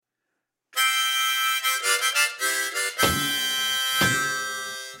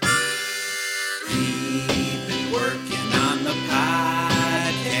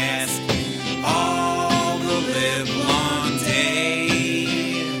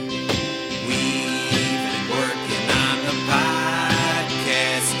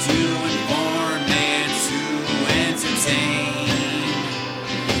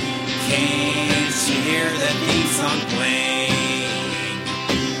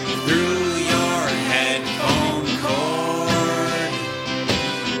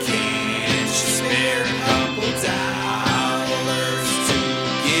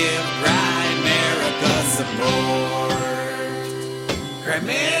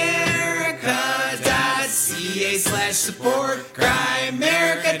Grimerica.ca/support.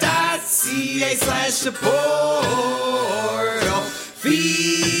 Grimerica.ca/support. Oh,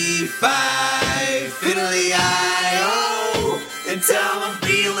 fee, fi, fiddly-I-O. And tell them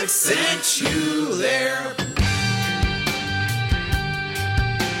Felix sent you there.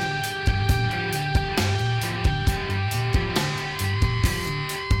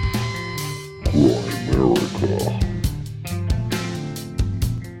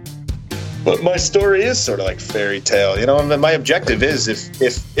 But my story is sort of like fairy tale, you know. And my objective is, if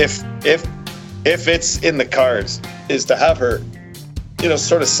it's in the cards, is to have her, you know,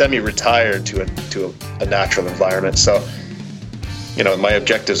 sort of semi-retired to a natural environment. So, you know, my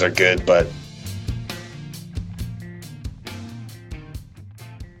objectives are good, but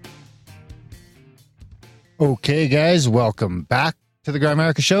okay, guys, welcome back to the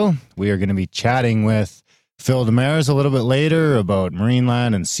Grimerica Show. We are going to be chatting with Phil Demers a little bit later about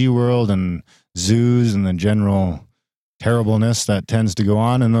Marineland and SeaWorld and zoos and the general terribleness that tends to go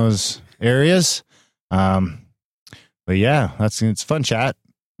on in those areas. But yeah, it's a fun chat.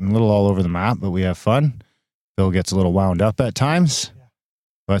 A little all over the map, but we have fun. Phil gets a little wound up at times.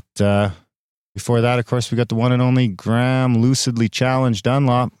 But before that, of course, we got the one and only Graham Lucidly Challenged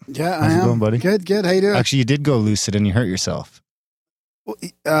Dunlop. Yeah, How's it going, buddy? Good. How you doing? Actually, you did go lucid and you hurt yourself.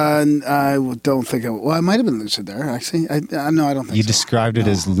 I don't think I might have been lucid there, actually. No, I don't think you so. described it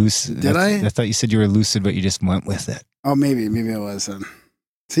as lucid. Did I? I thought you said you were lucid, but you just went with it. Oh, maybe I was then.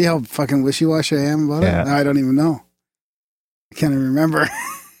 See how fucking wishy-washy I am about it? No, I don't even know. I can't even remember.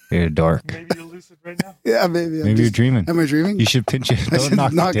 You're a dork. Maybe you're lucid right now. Yeah, maybe. Maybe you're dreaming. Am I dreaming? You should pinch it. Don't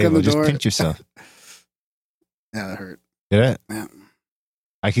knock the table. On the just door. pinch yourself. Yeah, that hurt. Did it? Yeah.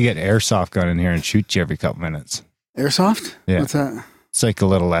 I could get airsoft gun in here and shoot you every couple minutes. Airsoft? Yeah. What's that? It's like a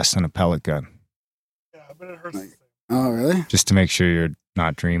little less than a pellet gun. Yeah, but it hurts. Oh, really? Just to make sure you're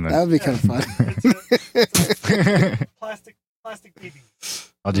not dreaming. That would be kind of fun. Plastic baby.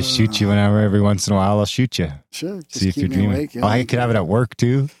 I'll just shoot you whenever, every once in a while. I'll shoot you. Sure. Just See if keep you're me dreaming. awake, yeah. Oh, I could have it at work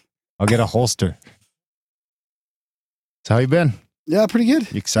too. I'll get a holster. So how you been? Yeah, pretty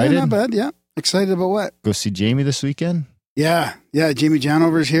good. You excited? Yeah, not bad, yeah. Excited about what? Go see Jamie this weekend? Yeah. Jamie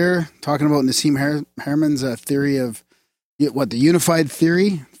Janover's here talking about Nassim Herman's theory of the unified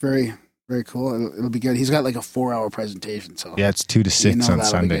theory. Very, very cool. It'll be good. He's got like a 4-hour presentation. So yeah, it's 2 to 6 on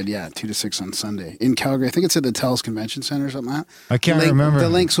Sunday. Yeah, 2 to 6 on Sunday in Calgary. I think it's at the TELUS Convention Center or something like that. I can't remember. The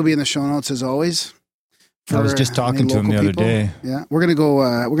links will be in the show notes as always. I was just talking to him the other day. Yeah, we're gonna go.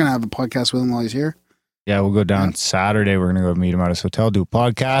 We're gonna have a podcast with him while he's here. Yeah, we'll go down Saturday. We're gonna go meet him at his hotel, do a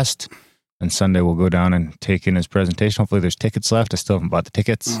podcast. And Sunday we'll go down and take in his presentation. Hopefully there's tickets left. I still haven't bought the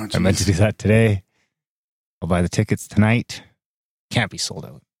tickets. I meant to do that today. I'll buy the tickets tonight. Can't be sold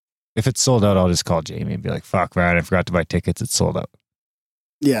out. If it's sold out, I'll just call Jamie and be like, fuck, Ryan, I forgot to buy tickets. It's sold out.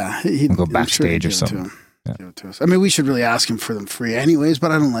 Yeah. We'll go backstage or something. Yeah. Give it to us. I mean, we should really ask him for them free anyways, but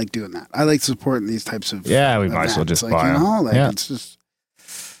I don't like doing that. I like supporting these types of we might as well just buy them. It's just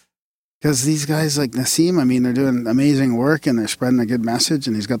because these guys like Nassim, I mean, they're doing amazing work and they're spreading a good message,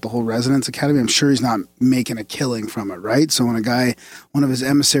 and he's got the whole Resonance Academy. I'm sure he's not making a killing from it, right? So when one of his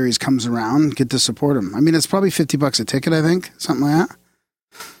emissaries comes around, get to support him. I mean, it's probably $50 a ticket, I think, something like that.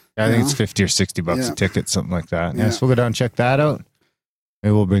 Yeah, I think it's $50 or $60 a ticket, something like that. Yeah, so we'll go down and check that out.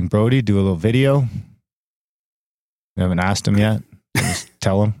 Maybe we'll bring Brody, do a little video. We haven't asked him yet. So just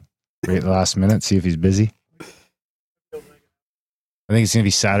tell him right at the last minute, see if he's busy. I think it's going to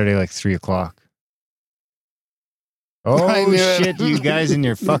be Saturday, like 3:00. Oh, shit, you guys in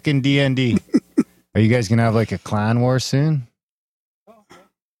your fucking D&D. Are you guys going to have like a clan war soon?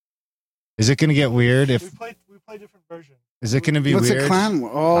 Is it going to get weird if... We play different versions. Is it going to be What's weird? What's a clan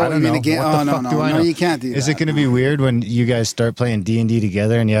war? Oh, I don't know. Again? What the fuck do I know? No, you can't do that. Is it going to be weird when you guys start playing D&D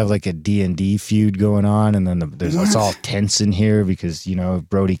together and you have like a D&D feud going on, and then it's all tense in here because, you know,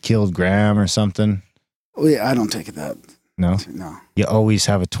 Brody killed Graham or something? Oh, yeah, I don't take it that... No? No. You always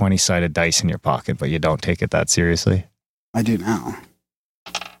have a 20-sided dice in your pocket, but you don't take it that seriously? I do now.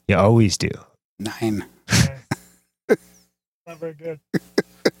 You always do. 9. Not very good.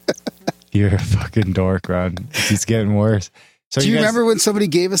 You're a fucking dork, Ron. It's getting worse. So do you remember when somebody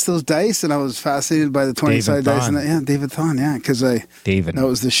gave us those dice and I was fascinated by the 20-sided dice? David Thon, because that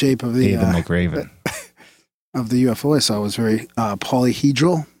was the shape of the David McRaven of the UFO I saw. Was very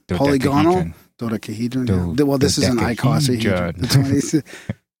polyhedral, polygonal. Dodecahedron. Well, this is an icosahedron.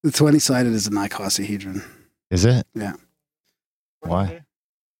 The 20-sided is an icosahedron. Is it? Yeah. Why?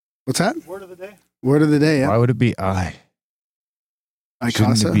 What's that? Word of the day. Word of the day, yeah. Why would it be I? Icosa?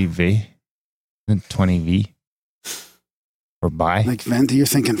 Shouldn't it be V? Isn't 20V? Or bi? Like venti, you're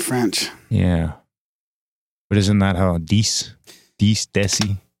thinking French. Yeah. But isn't that how deci?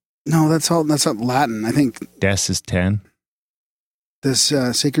 No, that's not Latin. I think Des is 10. this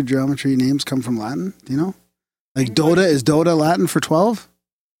sacred geometry names come from Latin. Do you know? Like Dota, is Dota Latin for 12?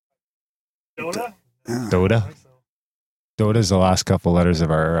 Dota? Yeah. I Dota. think so. Dota is the last couple letters of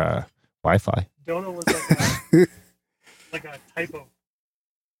our Wi-Fi. Dota was like a type of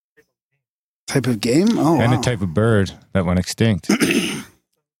Type of game? Oh, And wow. a type of bird that went extinct.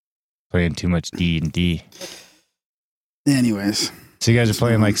 Playing too much D&D. Anyways. So you guys are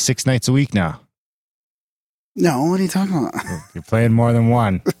playing like 6 nights a week now. No, what are you talking about? You're playing more than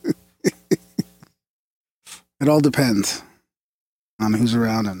one. It all depends on who's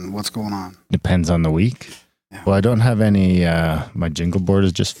around and what's going on. Depends on the week. Yeah. Well, I don't have any. My jingle board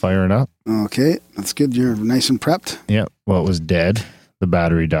is just firing up. Okay, that's good. You're nice and prepped. Yep. Well, it was dead. The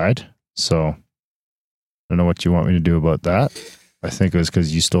battery died. So I don't know what you want me to do about that. I think it was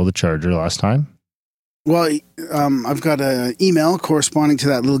because you stole the charger last time. Well, I've got an email corresponding to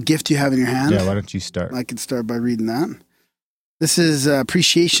that little gift you have in your hand. Yeah, why don't you start? I could start by reading that. This is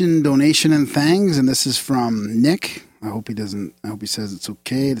appreciation, donation, and thanks, and this is from Nick. I hope he says it's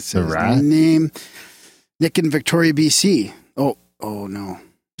okay to say The his rat? name. Nick in Victoria, BC. Oh no.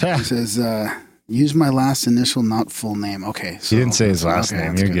 He says, use my last initial, not full name. Okay. He didn't say his last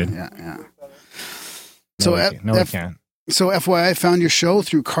name. that's You're good. Yeah. No, we can't. So FYI, I found your show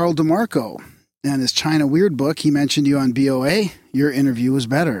through Carl DeMarco and his China Weird book. He mentioned you on BOA. Your interview was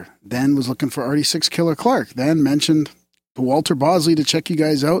better. Then was looking for RD6 Killer Clark. Then mentioned to Walter Bosley to check you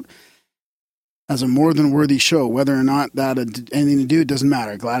guys out as a more than worthy show. Whether or not that had anything to do, it doesn't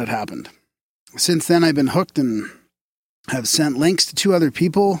matter. Glad it happened. Since then, I've been hooked and have sent links to 2 other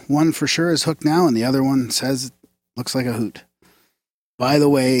people. One for sure is hooked now, and the other one says it looks like a hoot. By the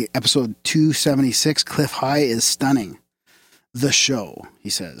way, episode 276, Cliff High, is stunning. The show, he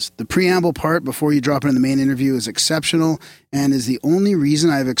says. The preamble part before you drop into the main interview is exceptional and is the only reason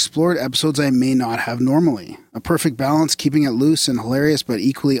I've explored episodes I may not have normally. A perfect balance, keeping it loose and hilarious, but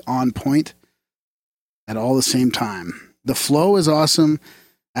equally on point at all the same time. The flow is awesome,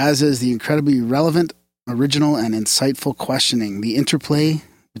 as is the incredibly relevant, original, and insightful questioning. The interplay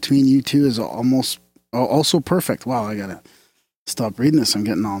between you two is also perfect. Wow, I gotta stop reading this. I'm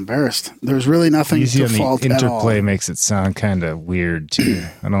getting all embarrassed. There's really nothing Easy to on the fault at all. interplay makes it sound kind of weird too.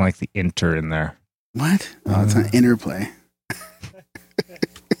 I don't like the inter in there. What? Oh, it's an interplay.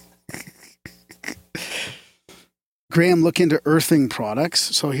 Graham, look into earthing products.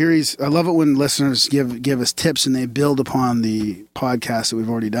 So here I love it when listeners give us tips and they build upon the podcast that we've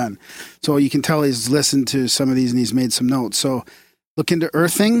already done. So you can tell he's listened to some of these and he's made some notes. So look into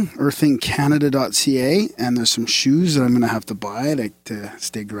earthing, earthingcanada.ca, and there's some shoes that I'm going to have to buy to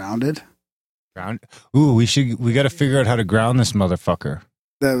stay grounded. Ooh, we got to figure out how to ground this motherfucker.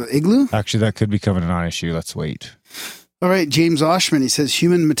 The igloo? Actually, that could become a non-issue. Let's wait. All right, James Oshman, he says,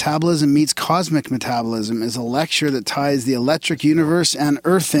 Human Metabolism Meets Cosmic Metabolism is a lecture that ties the electric universe and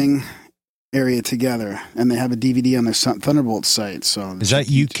earthing area together. And they have a DVD on their Thunderbolt site. So Is that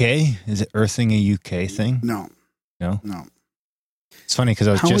UK? Is it earthing a UK thing? No. No? No. It's funny because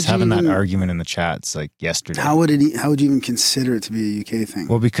I was How just would you having that even- argument in the chats like yesterday. How would you even consider it to be a UK thing?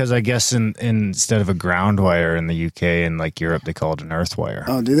 Well, because I guess instead of a ground wire in the UK and like Europe, they call it an earth wire,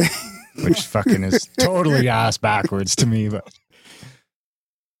 Oh, do they? which fucking is totally ass backwards to me. But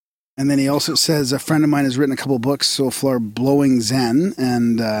And then he also says, a friend of mine has written a couple books so far, Blowing Zen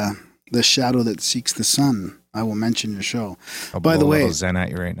and The Shadow That Seeks the Sun. I will mention your show. I'll By the blow a way, little Zen at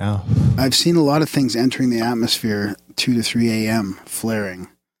you right now. I've seen a lot of things entering the atmosphere 2 to 3 a.m. flaring.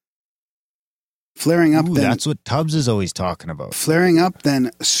 Flaring up, Ooh, then that's what Tubbs is always talking about. flaring up,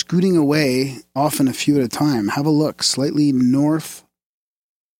 then scooting away, often a few at a time. Have a look. Slightly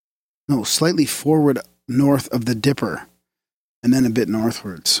forward north of the Dipper, and then a bit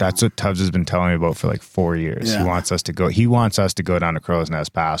northwards. That's what Tubbs has been telling me about for like 4 years. Yeah. He wants us to go down to Crow's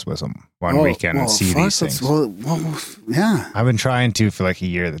Nest Pass with him one weekend and see these things. Well, yeah. I've been trying to for like a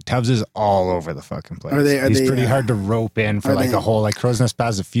year. The Tubbs is all over the fucking place. Are He's they, pretty hard to rope in for are like they- a whole, like Crow's Nest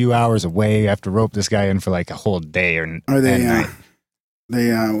Pass is a few hours away. You have to rope this guy in for like a whole day or Are they? and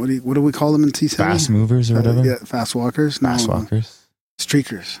night. What do we call them in T7? Fast movers or whatever? Yeah, fast walkers. Fast No, walkers?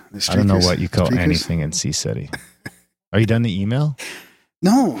 Streakers. They're I don't know streakers. what you call Streakers? anything in Sea City. Are you done the email?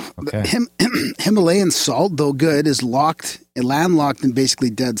 No. Okay. Himalayan salt, though good, is landlocked and basically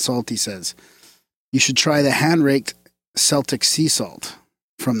dead salt, he says. You should try the hand-raked Celtic sea salt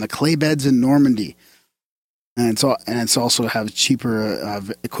from the clay beds in Normandy. And it's also have cheaper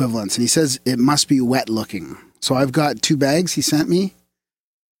equivalents. And he says it must be wet looking. So I've got 2 bags he sent me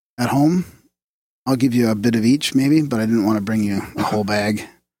at home. I'll give you a bit of each maybe, but I didn't want to bring you a whole bag.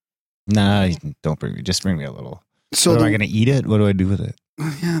 Nah, don't bring me. Just bring me a little. So Am I going to eat it? What do I do with it?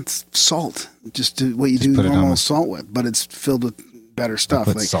 Yeah, it's salt. Just what you do put it on normal the- salt with, but it's filled with better stuff.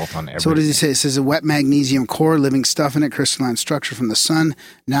 Put salt on everything. So what does he say? It says a wet magnesium core, living stuff in it, crystalline structure from the sun,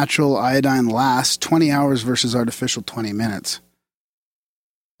 natural iodine lasts 20 hours versus artificial 20 minutes.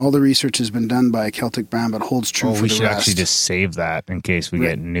 All the research has been done by a Celtic brand, but holds true for the we rest. should actually just save that in case we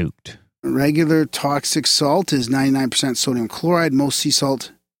get nuked. Regular toxic salt is 99% sodium chloride. Most sea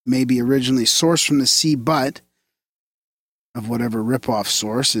salt may be originally sourced from the sea, but of whatever ripoff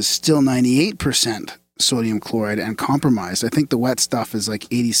source is still 98% sodium chloride and compromised. I think the wet stuff is like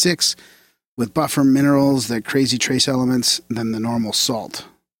 86 with buffer minerals, the crazy trace elements, than the normal salt.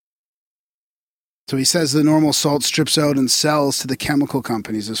 So he says the normal salt strips out and sells to the chemical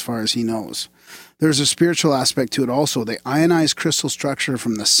companies as far as he knows. There's a spiritual aspect to it also. The ionized crystal structure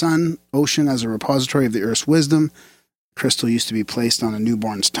from the sun, ocean as a repository of the earth's wisdom. Crystal used to be placed on a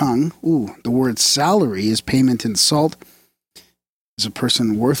newborn's tongue. Ooh, the word salary is payment in salt. Is a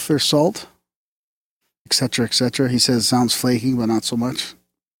person worth their salt? Etc., etc. He says sounds flaky, but not so much.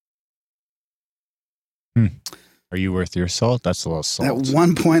 Are you worth your salt? That's a little salt. At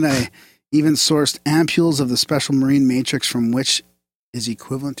one point, I even sourced ampules of the special marine matrix from which is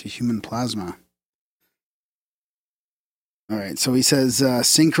equivalent to human plasma. All right, so he says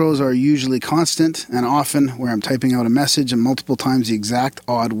synchros are usually constant and often where I'm typing out a message and multiple times the exact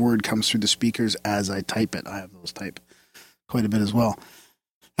odd word comes through the speakers as I type it. I have those type quite a bit as well.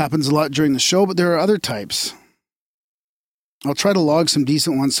 Happens a lot during the show, but there are other types. I'll try to log some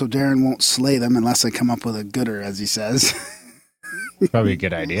decent ones so Darren won't slay them unless I come up with a gooder, as he says. Probably a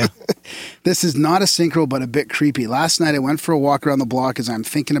good idea. This is not a synchro, but a bit creepy. Last night I went for a walk around the block as I'm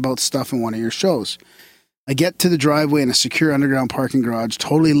thinking about stuff in one of your shows. I get to the driveway in a secure underground parking garage,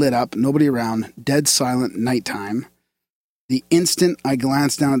 totally lit up, nobody around, dead silent, nighttime. The instant I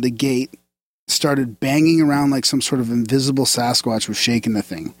glanced down at the gate, started banging around like some sort of invisible Sasquatch was shaking the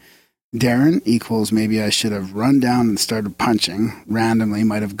thing. Darren equals maybe I should have run down and started punching. Randomly,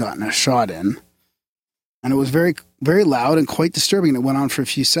 might have gotten a shot in. And it was very, very loud and quite disturbing. It went on for a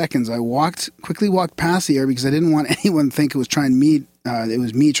few seconds. I quickly walked past the area because I didn't want anyone to think it was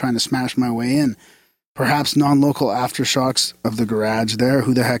me trying to smash my way in. Perhaps non-local aftershocks of the garage there.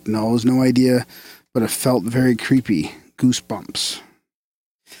 Who the heck knows? No idea. But it felt very creepy. Goosebumps.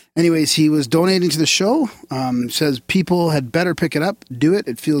 Anyways, he was donating to the show. Says people had better pick it up. Do it.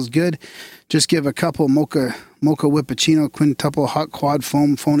 It feels good. Just give a couple mocha whippuccino, quintuple hot quad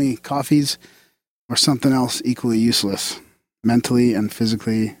foam phony coffees or something else equally useless. Mentally and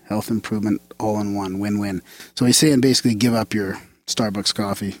physically, health improvement all in one. Win-win. So he's saying basically give up your Starbucks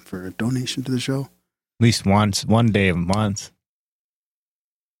coffee for a donation to the show. At least one day a month.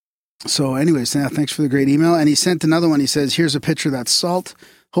 So anyways, yeah, thanks for the great email. And he sent another one. He says, here's a picture of that salt.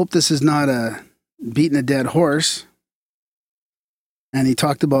 Hope this is not a beating a dead horse. And he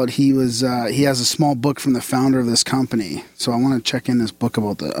talked about he has a small book from the founder of this company. So I want to check in this book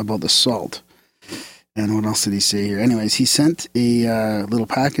about the salt. And what else did he say here? Anyways, he sent a little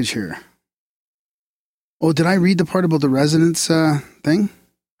package here. Oh, did I read the part about the residence thing?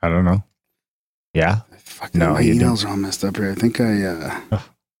 I don't know. Yeah. No, my you emails don't. are all messed up here. I think The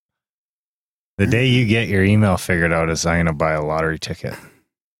day you get your email figured out is I'm going to buy a lottery ticket.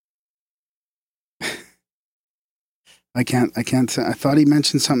 I can't. I thought he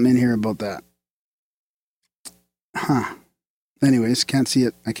mentioned something in here about that. Huh. Anyways, can't see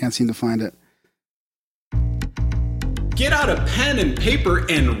it. I can't seem to find it. Get out a pen and paper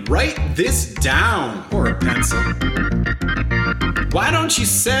and write this down. Or a pencil. Why don't you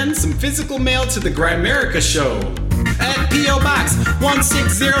send some physical mail to the Grimerica show? At P.O. Box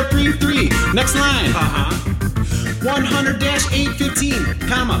 16033. Next line. 100-815,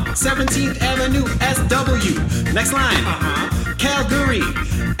 comma, 17th Avenue, SW. Next line. Calgary,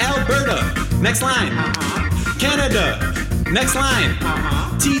 Alberta. Next line. Canada. Next line.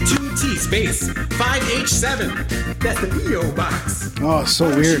 T2T space 5H7. That's the P.O. Box. Oh, so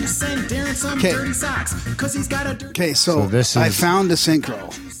weird. Okay, so this I is- found a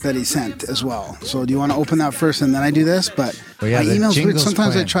synchro that he sent as well. So do you want to open that first and then I do this? But Well, yeah, my the email's weird. jingle's Sometimes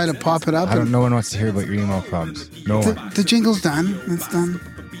I playing. try to pop it up. I don't and know. No one wants to hear about your email problems. No one. the jingle's done. It's done.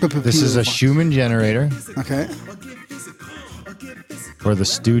 This is a Schumann generator Okay. for the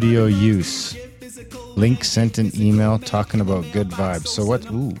studio use. Link sent an email talking about good vibes. So what?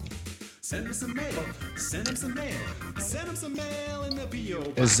 Ooh.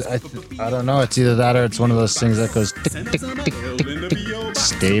 I don't know. It's either that or it's one of those things that goes tick, tick, tick, tick, tick,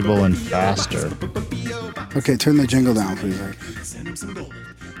 stable and faster. Okay, turn the jingle down, please.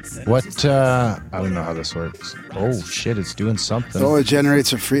 What? I don't know how this works. Oh shit! It's doing something. Oh, it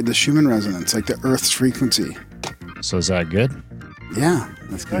generates the Schumann resonance, like the Earth's frequency. So is that good? Yeah,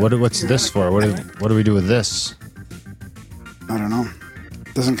 that's good. What's this for? What do we do with this? I don't know.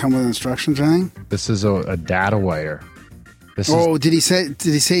 Doesn't come with instructions or anything? This is a data wire. Did he say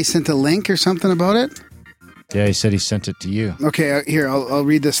he sent a link or something about it? Yeah, he said he sent it to you. Okay, here, I'll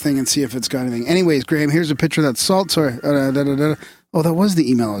read this thing and see if it's got anything. Anyways, Graham, here's a picture of that salt. Sorry. Oh, that was the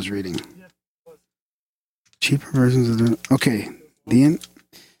email I was reading. Cheaper versions of the... Okay. Hang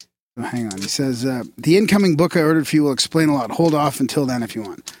on. He says, the incoming book I ordered for you will explain a lot. Hold off until then if you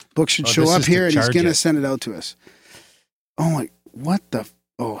want. Book should show up here and he's going to send it out to us. Oh, my... What the...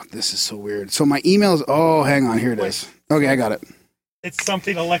 Oh, this is so weird. So my emails... Oh, hang on. Here it is. Okay, I got it. It's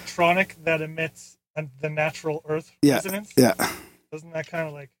something electronic that emits the natural Earth resonance. Yeah. Doesn't that kind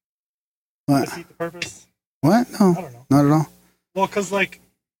of like defeat the purpose? What? No. I don't know. Not at all. Well, because like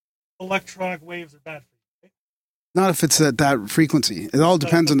electronic waves are bad for you. Right? Not if it's at that frequency. It all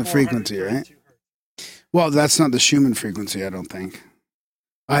depends on the frequency, right? Well, that's not the Schumann frequency, I don't think.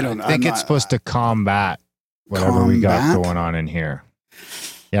 I think it's supposed to combat whatever we got going on in here.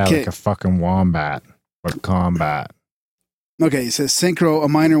 Yeah, like a fucking wombat. But combat. Okay, he says, Synchro, a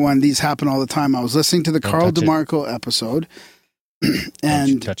minor one. These happen all the time. I was listening to the Carl DeMarco episode.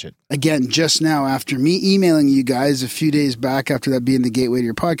 And touch it. Again, just now, after me emailing you guys a few days back after that being the gateway to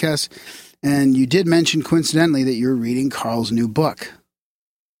your podcast, and you did mention coincidentally that you're reading Carl's new book.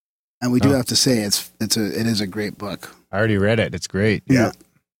 And we do have to say it is a great book. I already read it. It's great. Yeah.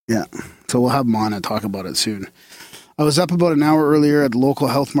 So we'll have him on and talk about it soon. I was up about an hour earlier at the local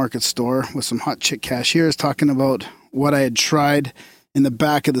health market store with some hot chick cashiers talking about what I had tried in the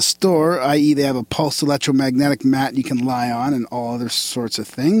back of the store, i.e. they have a pulsed electromagnetic mat you can lie on and all other sorts of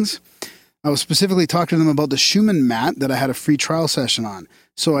things. I was specifically talking to them about the Schumann mat that I had a free trial session on.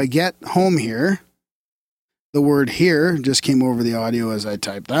 So I get home here. The word here just came over the audio as I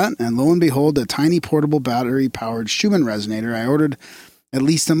typed that. And lo and behold, a tiny portable battery-powered Schumann resonator I ordered at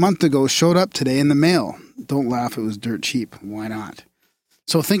least a month ago showed up today in the mail. Don't laugh, it was dirt cheap. Why not?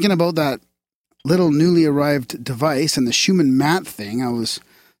 So thinking about that little newly arrived device and the Schumann mat thing I was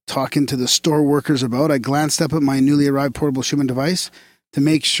talking to the store workers about, I glanced up at my newly arrived portable Schumann device to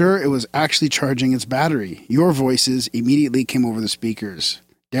make sure it was actually charging its battery. Your voices immediately came over the speakers.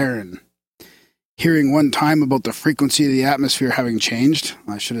 Darren. Hearing one time about the frequency of the atmosphere having changed.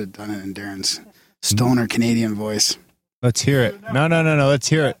 I should have done it in Darren's stoner Canadian voice. Let's hear it. No. Let's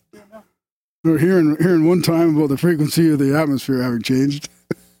hear it. We're hearing one time about the frequency of the atmosphere having changed.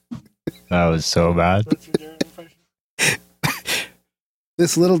 That was so bad.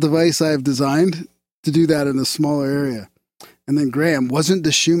 This little device I have designed to do that in a smaller area. And then Graham, wasn't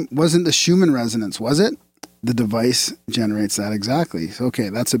the Schumann resonance, was it? The device generates that exactly. Okay,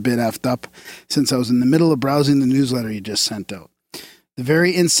 that's a bit effed up since I was in the middle of browsing the newsletter you just sent out. The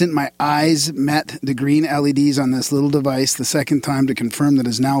very instant my eyes met the green LEDs on this little device the second time to confirm that it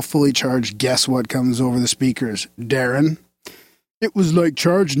is now fully charged, guess what comes over the speakers? Darren. It was like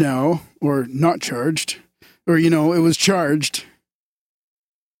charged now, or not charged, or, it was charged.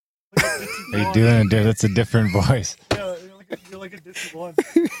 Are you doing it? That's a different voice. Yeah, you're like a Disney one.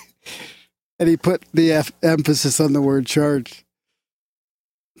 And he put the emphasis on the word charged.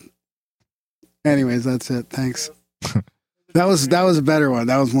 Anyways, that's it. Thanks. That was a better one.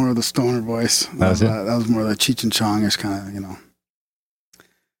 That was more of the stoner voice. That was more of the Cheech and Chongish kind of,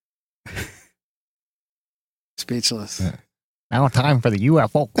 Speechless. Yeah. Now time for the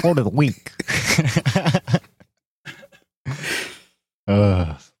UFO quote of the week.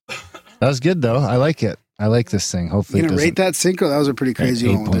 That was good, though. I like it. I like this thing. Hopefully, you gonna rate that Synchro? That was a pretty crazy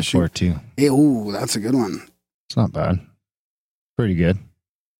one. 8.42. Ooh, that's a good one. It's not bad. Pretty good.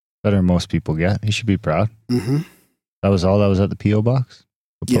 Better than most people get. He should be proud. Mm-hmm. That was all that was at the P.O. box?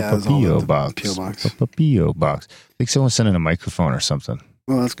 Yeah, that was all P.O. at the box. P.O. box. P.O. box. I think someone sent in a microphone or something.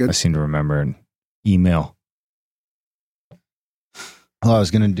 Well, that's good. I seem to remember an email. Oh, I was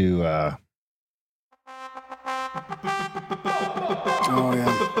going to do... Oh,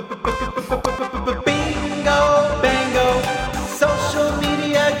 yeah. Bingo, bango, social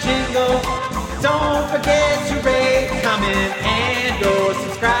media jingle. Don't forget to rate, comment, and or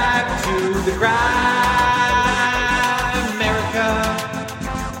subscribe to the Grimerica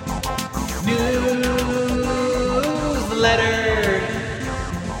newsletter.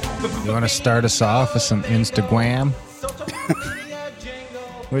 You want to start us off with some Instagram?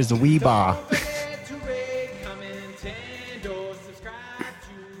 Where's the Weeba?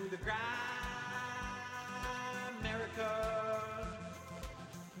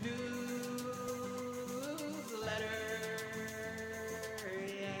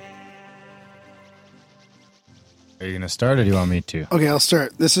 Are you going to start or do you want me to? Okay, I'll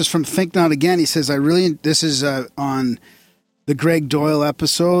start. This is from Think Not Again. He says, this is on the The Greg Doyle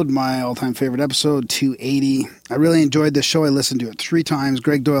episode, my all-time favorite episode, 280. I really enjoyed this show. I listened to it 3 times.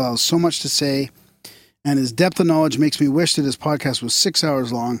 Greg Doyle has so much to say, and his depth of knowledge makes me wish that his podcast was 6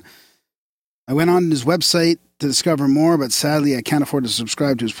 hours long. I went on his website to discover more, but sadly I can't afford to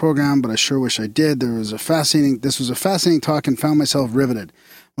subscribe to his program, but I sure wish I did. This was a fascinating talk and found myself riveted.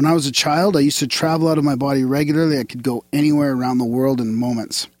 When I was a child, I used to travel out of my body regularly. I could go anywhere around the world in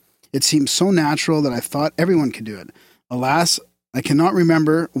moments. It seemed so natural that I thought everyone could do it. Alas, I cannot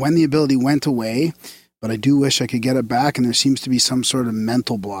remember when the ability went away, but I do wish I could get it back, and there seems to be some sort of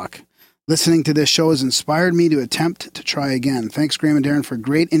mental block. Listening to this show has inspired me to attempt to try again. Thanks, Graham and Darren, for a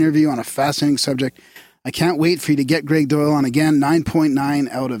great interview on a fascinating subject. I can't wait for you to get Greg Doyle on again. 9.9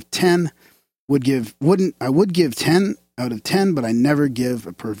 out of 10. I would give 10 out of 10, but I never give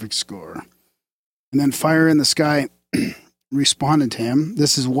a perfect score. And then Fire in the Sky responded to him.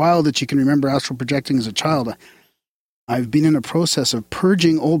 This is wild that you can remember astral projecting as a child. I've been in a process of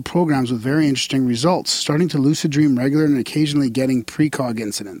purging old programs with very interesting results, starting to lucid dream regular and occasionally getting precog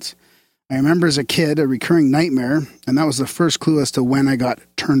incidents. I remember as a kid a recurring nightmare, and that was the first clue as to when I got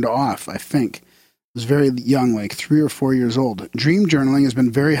turned off, I think. I was very young, like 3 or 4 years old. Dream journaling has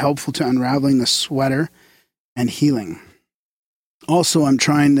been very helpful to unraveling the sweater and healing. Also, I'm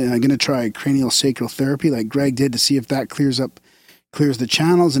going to try cranial sacral therapy like Greg did to see if that clears the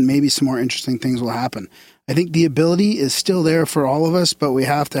channels, and maybe some more interesting things will happen. I think the ability is still there for all of us, but we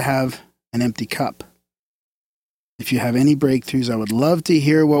have to have an empty cup. If you have any breakthroughs, I would love to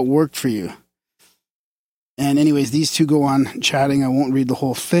hear what worked for you. And anyways, these two go on chatting. I won't read the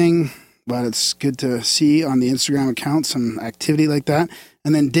whole thing, but it's good to see on the Instagram account some activity like that.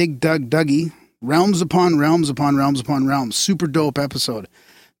 And then Dig Dug Dougie, realms upon realms upon realms upon realms. Super dope episode.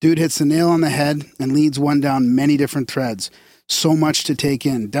 Dude hits the nail on the head and leads one down many different threads. So much to take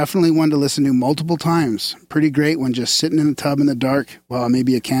in. Definitely one to listen to multiple times. Pretty great when just sitting in a tub in the dark, while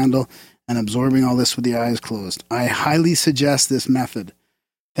maybe a candle, and absorbing all this with the eyes closed. I highly suggest this method.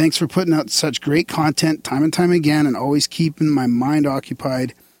 Thanks for putting out such great content time and time again, and always keeping my mind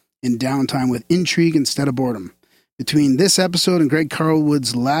occupied in downtime with intrigue instead of boredom. Between this episode and Greg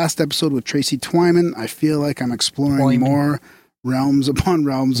Carlwood's last episode with Tracy Twyman, I feel like I'm exploring more realms upon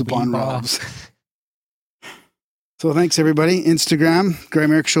realms upon realms. So thanks, everybody. Instagram,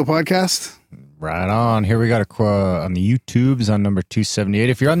 Grimerica Show Podcast. Right on. Here we got a quote on the YouTubes on number 278.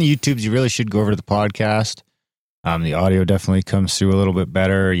 If you're on the YouTubes, you really should go over to the podcast. The audio definitely comes through a little bit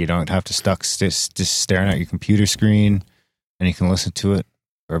better. You don't have to just staring at your computer screen, and you can listen to it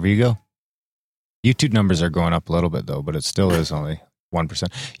wherever you go. YouTube numbers are going up a little bit though, but it still is only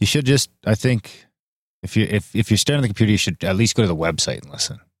 1%. You should just, I think, if you're staring at the computer, you should at least go to the website and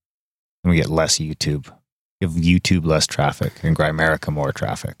listen. And we get less YouTube. Give YouTube less traffic and Grimerica more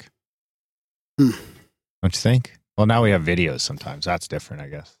traffic. Don't you think? Well, now we have videos sometimes. That's different, I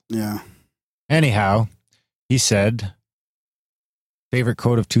guess. Yeah. Anyhow, he said, favorite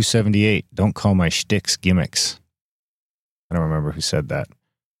quote of 278, don't call my shticks gimmicks. I don't remember who said that.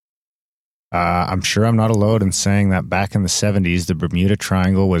 I'm sure I'm not alone in saying that back in the 70s, the Bermuda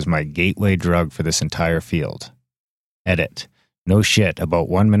Triangle was my gateway drug for this entire field. Edit. No shit, about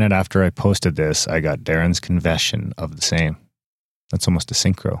 1 minute after I posted this, I got Darren's confession of the same. That's almost a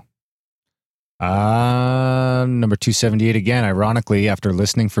synchro. Number 278 again. Ironically, after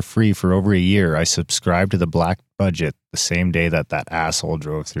listening for free for over a year, I subscribed to the Black Budget the same day that asshole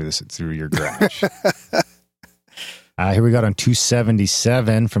drove through your garage. Here we got on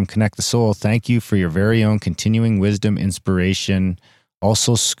 277 from Connect the Soul. Thank you for your very own continuing wisdom, inspiration,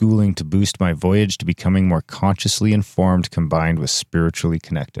 also schooling to boost my voyage to becoming more consciously informed combined with spiritually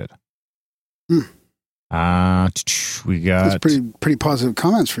connected. We got That's pretty positive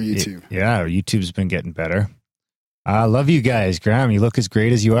comments for YouTube. Yeah, YouTube's been getting better. I love you guys, Graham. You look as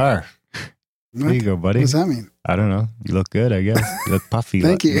great as you are. There you go, buddy. What does that mean? I don't know. You look good, I guess. You look puffy.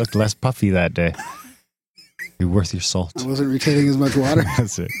 Thank you. You looked less puffy that day. You're worth your salt. I wasn't retaining as much water.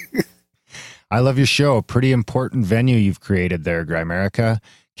 That's it. I love your show. Pretty important venue you've created there, Grimerica.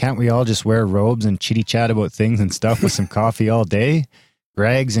 Can't we all just wear robes and chitty chat about things and stuff with some coffee all day?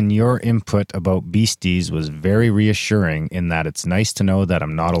 Greg's and your input about beasties was very reassuring in that it's nice to know that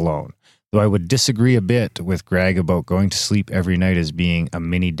I'm not alone. Though I would disagree a bit with Greg about going to sleep every night as being a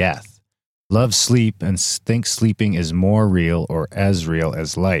mini death. Love sleep and think sleeping is more real or as real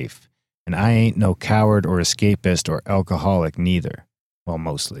as life. And I ain't no coward or escapist or alcoholic neither. Well,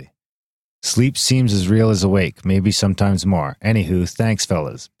 mostly. Sleep seems as real as awake, maybe sometimes more. Anywho, thanks,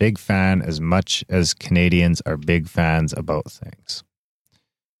 fellas. Big fan as much as Canadians are big fans about things.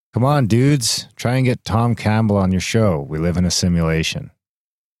 Come on, dudes. Try and get Tom Campbell on your show. We live in a simulation.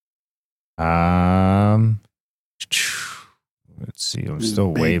 Let's see. I'm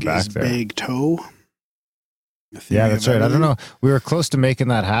still way back there. Big toe. Yeah, that's right. I don't know. We were close to making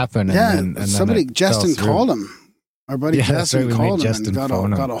that happen. And somebody, Justin called him. Our buddy Justin called him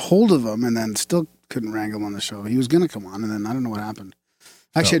and got a hold of him and then still couldn't wrangle him on the show. He was going to come on and then I don't know what happened.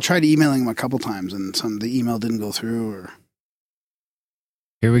 Actually, I tried emailing him a couple times and the email didn't go through. Or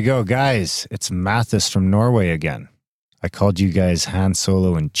Here we go, guys. It's Mathis from Norway again. I called you guys Han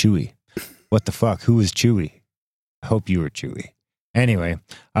Solo and Chewie. What the fuck? Who was Chewie? I hope you were Chewie. Anyway,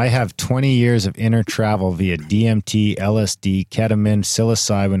 I have 20 years of inner travel via DMT, LSD, ketamine,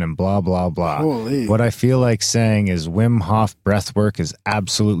 psilocybin, and blah, blah, blah. Holy. What I feel like saying is Wim Hof breathwork is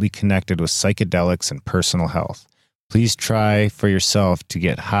absolutely connected with psychedelics and personal health. Please try for yourself to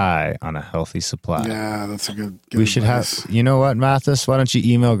get high on a healthy supply. Yeah, that's a good we should advice. have, you know what, Mathis? Why don't you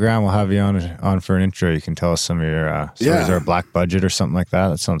email Graham? We'll have you on for an intro. You can tell us some of your stories or a black budget or something like that.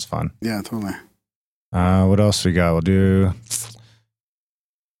 That sounds fun. Yeah, totally. What else we got? We'll do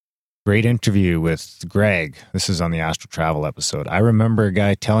great interview with Greg. This is on the Astral Travel episode. I remember a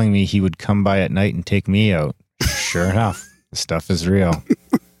guy telling me he would come by at night and take me out. Sure enough, the stuff is real.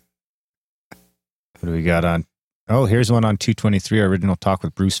 What do we got on? Oh, here's one on 223, original talk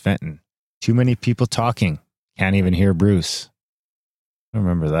with Bruce Fenton. Too many people talking. Can't even hear Bruce. I don't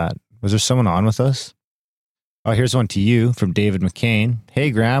remember that. Was there someone on with us? Oh, here's one to you from David McCain.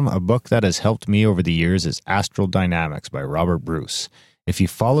 Hey, Graham, a book that has helped me over the years is Astral Dynamics by Robert Bruce. If you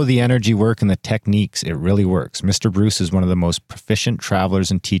follow the energy work and the techniques, it really works. Mr. Bruce is one of the most proficient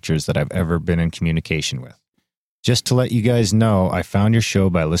travelers and teachers that I've ever been in communication with. Just to let you guys know, I found your show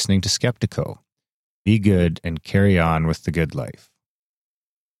by listening to Skeptico. Be good and carry on with the good life.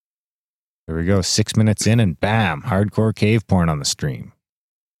 There we go. 6 minutes in and bam, hardcore cave porn on the stream.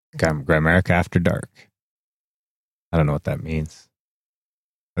 Grimerica After Dark. I don't know what that means.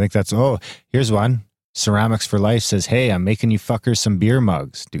 I think that's, here's one. Ceramics for Life says, hey, I'm making you fuckers some beer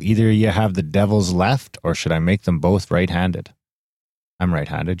mugs. Do either of you have the devil's left or should I make them both right-handed? I'm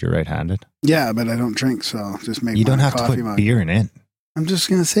right-handed. You're right-handed. Yeah, but I don't drink, so just make You don't have to put mug. beer in it. I'm just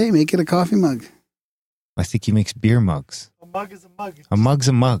going to say, make it a coffee mug. I think he makes beer mugs. A mug is a mug. A mug's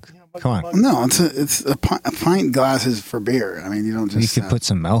a mug. Yeah, Come on. mug. No, it's a pint glass is for beer. I mean, you don't just... You could put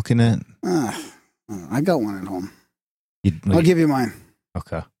some milk in it. I got one at home. I'll give you mine.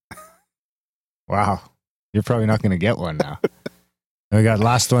 Okay. Wow. You're probably not going to get one now. And we got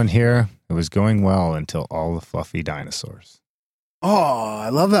last one here. It was going well until all the fluffy dinosaurs. Oh, I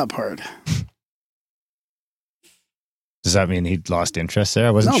love that part. Does that mean he'd lost interest there?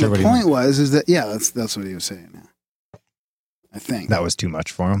 I wasn't sure the what he point was that, yeah, that's what he was saying. Yeah. I think. That was too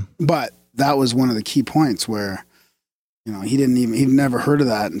much for him. But that was one of the key points where, he'd never heard of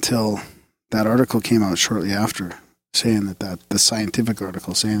that until that article came out shortly after saying that the scientific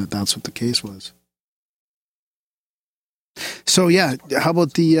article saying that that's what the case was. So yeah, how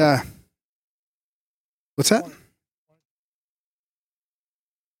about the, what's that?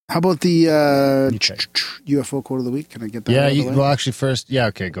 How about the UFO quote of the week? Can I get that? Yeah, well, actually, first, yeah,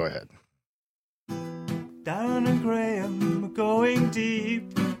 okay, go ahead. Darren and Graham are going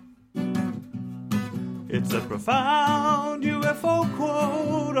deep. It's a profound UFO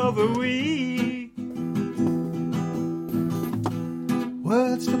quote of the week.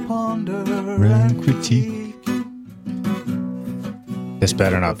 Words to ponder and critique. This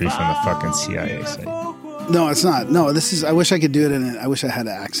better not be from the fucking CIA site. No, it's not. No, this is. I wish I could do it, I wish I had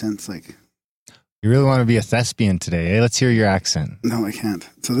accents like. You really want to be a thespian today? Hey, let's hear your accent. No, I can't.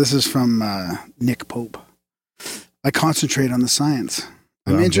 So this is from Nick Pope. I concentrate on the science.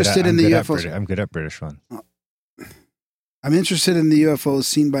 I'm interested in the UFOs. I'm good at British one. I'm interested in the UFOs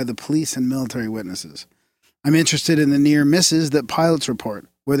seen by the police and military witnesses. I'm interested in the near misses that pilots report,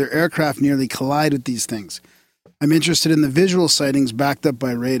 where their aircraft nearly collide with these things. I'm interested in the visual sightings backed up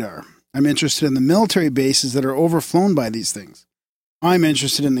by radar. I'm interested in the military bases that are overflown by these things. I'm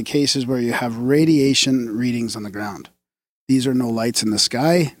interested in the cases where you have radiation readings on the ground. These are no lights in the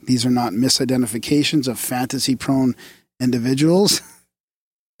sky. These are not misidentifications of fantasy-prone individuals.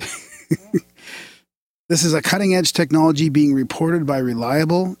 This is a cutting-edge technology being reported by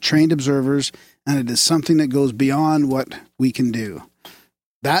reliable, trained observers, and it is something that goes beyond what we can do.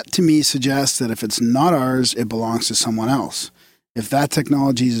 That, to me, suggests that if it's not ours, it belongs to someone else. If that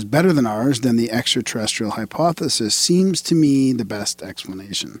technology is better than ours, then the extraterrestrial hypothesis seems to me the best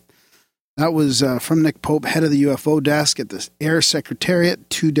explanation. That was from Nick Pope, head of the UFO desk at the Air Secretariat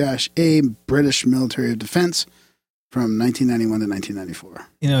 2-A British Military of Defense from 1991 to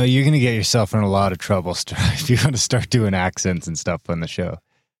 1994. You're going to get yourself in a lot of trouble if you're going to start doing accents and stuff on the show.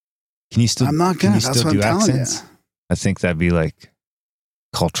 Can you still? I'm not going to. That's what I'm telling you. I think that'd be like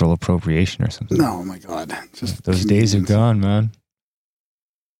cultural appropriation or something. No, oh my God. Just Those days are gone, man.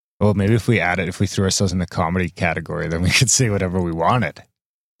 Well, maybe if we threw ourselves in the comedy category, then we could say whatever we wanted.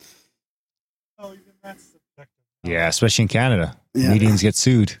 Oh, even that's subjective. Yeah, especially in Canada. Yeah. Comedians get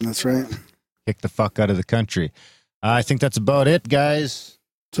sued. That's right. Kick the fuck out of the country. I think that's about it, guys.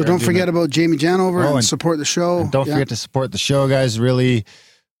 So don't forget about Jamie Janover and support the show. And don't forget to support the show, guys. Really,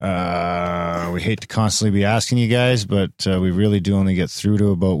 we hate to constantly be asking you guys, but we really do only get through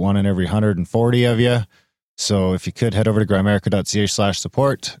to about 1 in every 140 of you. So if you could head over to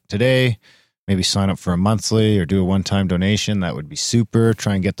grimerica.ca/support today, maybe sign up for a monthly or do a one-time donation. That would be super.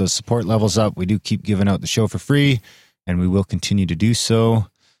 Try and get those support levels up. We do keep giving out the show for free, and we will continue to do so.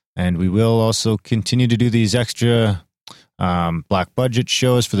 And we will also continue to do these extra black budget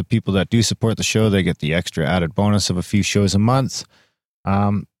shows for the people that do support the show. They get the extra added bonus of a few shows a month.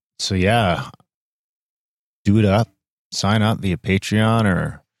 So yeah, do it up, sign up via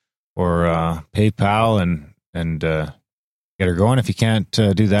Patreon or PayPal and get her going. If you can't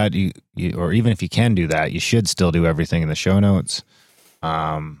do that, you or even if you can do that, you should still do everything in the show notes.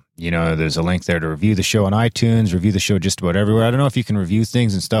 There's a link there to review the show on iTunes, review the show just about everywhere. I don't know if you can review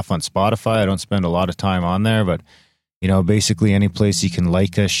things and stuff on Spotify. I don't spend a lot of time on there, but basically any place you can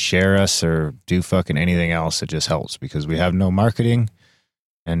like us, share us, or do fucking anything else, it just helps because we have no marketing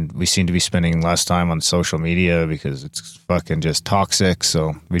and we seem to be spending less time on social media because it's fucking just toxic.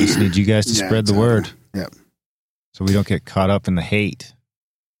 So we just need you guys to spread the word. Yep. So we don't get caught up in the hate.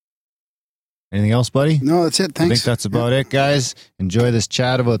 Anything else, buddy? No, that's it. Thanks. I think that's about it, guys. Enjoy this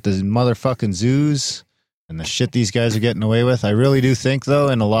chat about the motherfucking zoos and the shit these guys are getting away with. I really do think, though,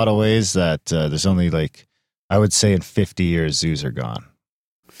 in a lot of ways that there's only I would say in 50 years, zoos are gone.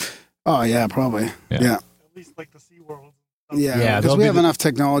 Oh, yeah, probably. Yeah. At least like the SeaWorld. Yeah, because we have enough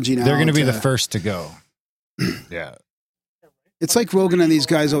technology now. They're going to be the first to go. Yeah. It's like Rogan and these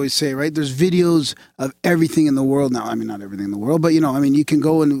guys always say, right? There's videos of everything in the world now. I mean, not everything in the world, but, you can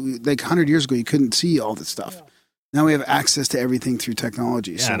go and, 100 years ago, you couldn't see all this stuff. Yeah. Now we have access to everything through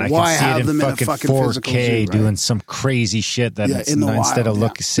technology. Yeah, so and why have them in a fucking 4K physical zoo, right? doing some crazy shit that instead of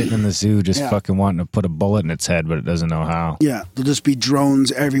sitting in the zoo just fucking wanting to put a bullet in its head, but it doesn't know how. Yeah, there'll just be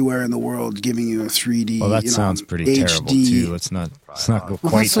drones everywhere in the world giving you a 3D. Well, that sounds pretty terrible too. Let's not go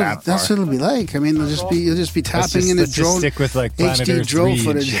quite that far. That's what it'll be like. I mean, you'll just be tapping in a drone. Stick with Planet HD Earth drone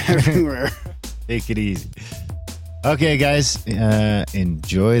footage everywhere. Take it easy. Okay, guys,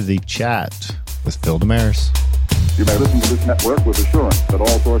 enjoy the chat with Phil Demers. You may listen to this network with assurance that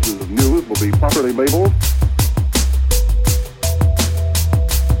all sources of news will be properly labeled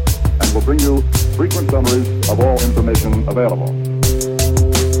and will bring you frequent summaries of all information available.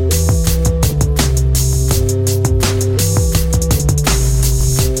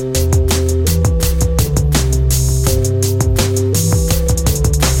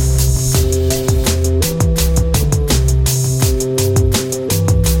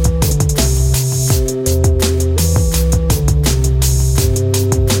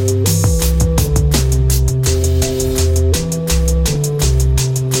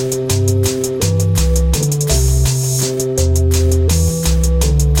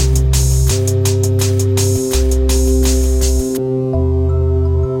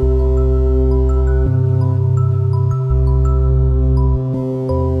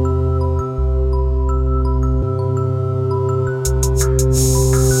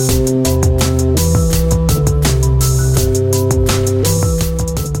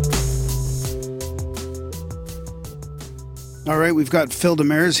 We've got Phil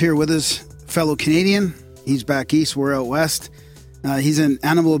Demers here with us, fellow Canadian. He's back east. We're out west. He's an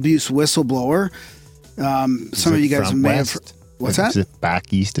animal abuse whistleblower. Some of you guys may have. What's that? Is it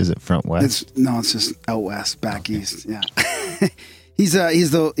back east? Is it front west? It's just out west, back east. Yeah. he's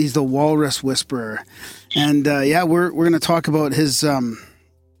the Walrus Whisperer, and we're going to talk about his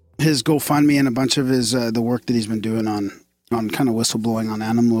GoFundMe and a bunch of his the work that he's been doing on kind of whistleblowing on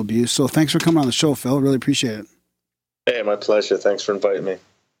animal abuse. So thanks for coming on the show, Phil. Really appreciate it. Hey, my pleasure. Thanks for inviting me.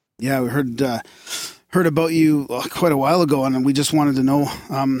 Yeah, we heard about you quite a while ago, and we just wanted to know,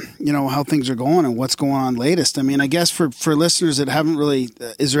 how things are going and what's going on latest. I mean, I guess for listeners that haven't really,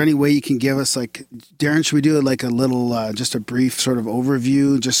 is there any way you can give us, Darren, should we do a little, just a brief sort of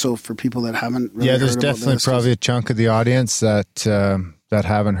overview, just so for people that haven't really there's definitely probably a chunk of the audience that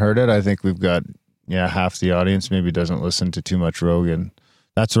haven't heard it. I think we've got, half the audience maybe doesn't listen to too much Rogan.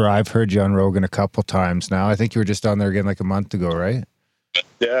 That's where I've heard you on Rogan a couple times now. I think you were just on there again a month ago, right?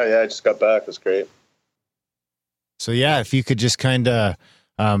 Yeah, I just got back. It was great. So if you could just kind of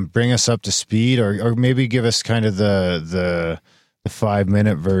bring us up to speed, or maybe give us kind of the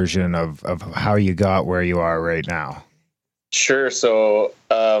 5-minute version of how you got where you are right now. Sure. So,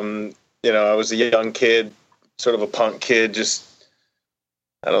 I was a young kid, sort of a punk kid, just,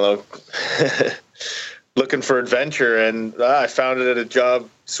 I don't know, looking for adventure. And I found it at a job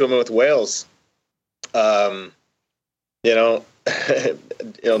swimming with whales. Day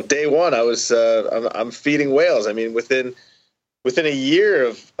one, I'm feeding whales. I mean, within a year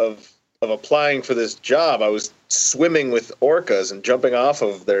of applying for this job, I was swimming with orcas and jumping off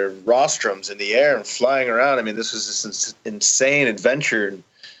of their rostrums in the air and flying around. I mean, this was this insane adventure and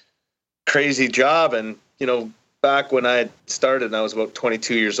crazy job. And, back when I started and I was about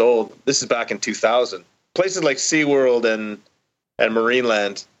 22 years old, this is back in 2000, places like SeaWorld and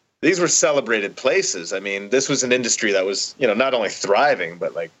Marineland, these were celebrated places. I mean, this was an industry that was, not only thriving,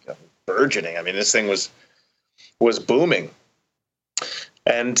 but like burgeoning. I mean, this thing was booming.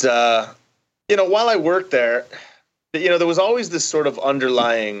 And, while I worked there, there was always this sort of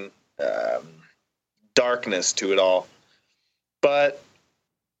underlying darkness to it all. But,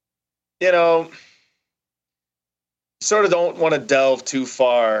 sort of don't want to delve too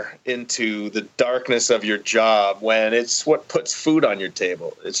far into the darkness of your job when it's what puts food on your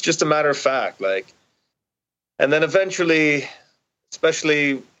table. It's just a matter of fact. And then eventually,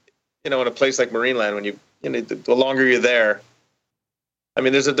 especially, in a place like Marineland, when the longer you're there, I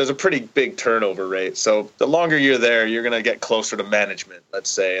mean, there's a pretty big turnover rate. So the longer you're there, you're going to get closer to management, let's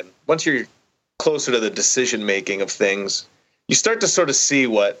say. And once you're closer to the decision making of things, you start to sort of see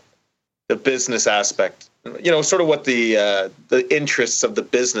what the business aspect, sort of what the interests of the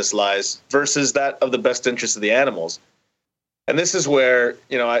business lies versus that of the best interests of the animals. And this is where,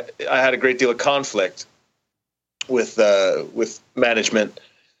 I had a great deal of conflict with management.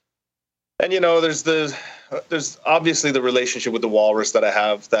 And, there's obviously the relationship with the Walrus that I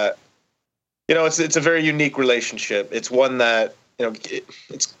have that, it's a very unique relationship. It's one that,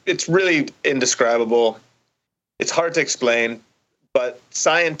 it's really indescribable. It's hard to explain. But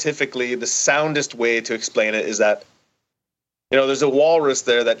scientifically, the soundest way to explain it is that, there's a walrus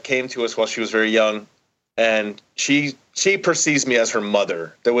there that came to us while she was very young, and she perceives me as her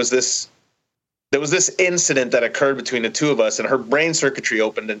mother. There was this incident that occurred between the two of us, and her brain circuitry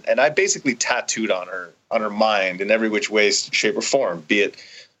opened, and I basically tattooed on her mind in every which way, shape, or form, be it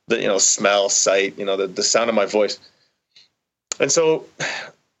the smell, sight, the sound of my voice. And so,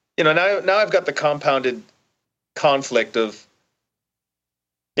 now I've got the compounded conflict of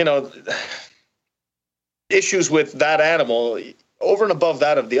issues with that animal over and above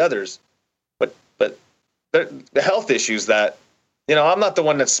that of the others, but the health issues that I'm not the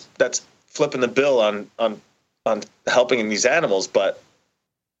one that's flipping the bill on helping these animals, but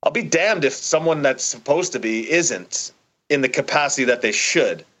I'll be damned if someone that's supposed to be isn't in the capacity that they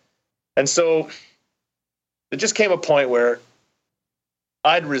should. And so there just came a point where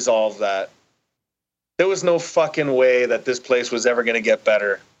I'd resolve that there was no fucking way that this place was ever going to get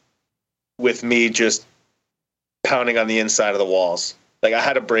better with me just pounding on the inside of the walls. Like, I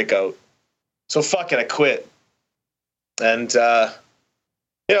had to break out. So fuck it, I quit. And,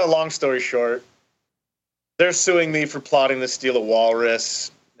 long story short, they're suing me for plotting to steal a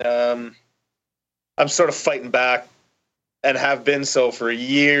walrus. I'm sort of fighting back and have been so for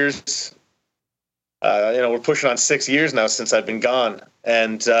years. We're pushing on 6 years now since I've been gone.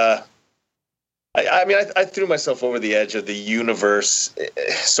 And, I threw myself over the edge of the universe,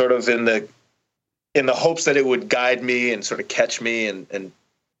 sort of in the hopes that it would guide me and sort of catch me and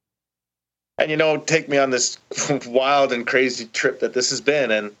take me on this wild and crazy trip that this has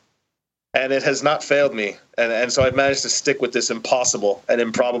been, and it has not failed me, and so I've managed to stick with this impossible and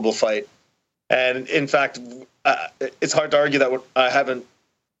improbable fight. And in fact, it's hard to argue that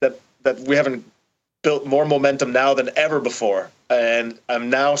that we haven't built more momentum now than ever before, and I'm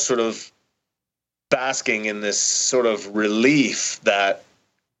now sort of basking in this sort of relief that,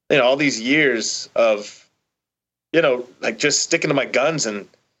 all these years of, just sticking to my guns and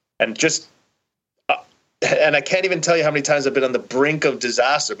just, and I can't even tell you how many times I've been on the brink of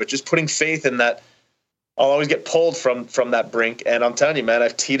disaster, but just putting faith in that I'll always get pulled from that brink. And I'm telling you, man,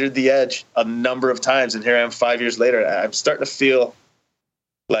 I've teetered the edge a number of times, and here I am 5 years later. I'm starting to feel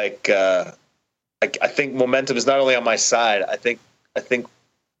like, I think momentum is not only on my side. I think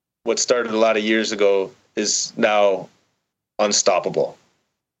what started a lot of years ago is now unstoppable.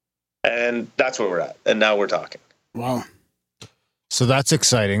 And that's where we're at. And now we're talking. Wow. So that's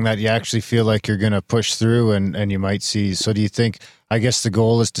exciting that you actually feel like you're going to push through and you might see. So do you think, I guess the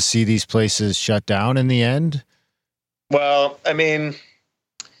goal is to see these places shut down in the end? Well, I mean,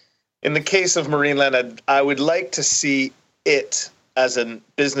 in the case of Marineland, I would like to see it as a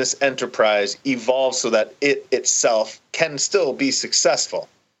business enterprise evolve so that it itself can still be successful.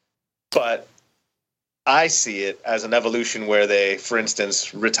 But I see it as an evolution where they, for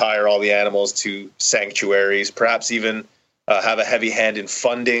instance, retire all the animals to sanctuaries, perhaps even have a heavy hand in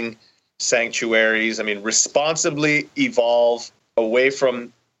funding sanctuaries. I mean, responsibly evolve away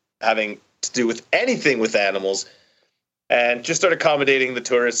from having to do with anything with animals and just start accommodating the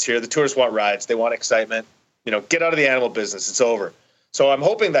tourists here. The tourists want rides. They want excitement. Get out of the animal business. It's over. So I'm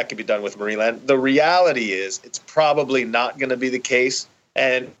hoping that can be done with Marineland. The reality is it's probably not going to be the case.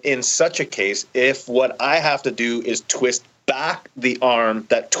 And in such a case, if what I have to do is twist back the arm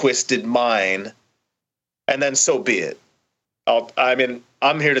that twisted mine, and then so be it.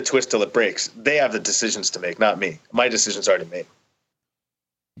 I'm here to twist till it breaks. They have the decisions to make, not me. My decision's already made.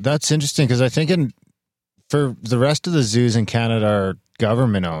 That's interesting because I think for the rest of the zoos in Canada are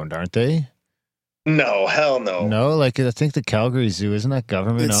government owned, aren't they? No, hell no. No, like I think the Calgary Zoo, isn't that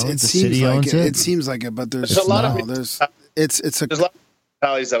government owned? The city like owns it. It seems like it, but there's a lot of there's a lot of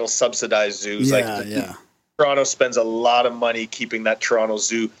municipalities that'll subsidize zoos. Yeah. Toronto spends a lot of money keeping that Toronto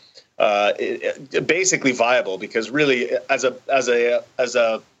Zoo basically viable, because really, as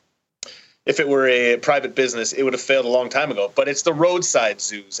a if it were a private business, it would have failed a long time ago. But it's the roadside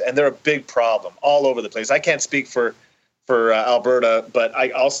zoos, and they're a big problem all over the place. I can't speak for Alberta, but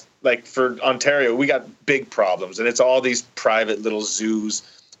I also, like, for Ontario, we got big problems, and it's all these private little zoos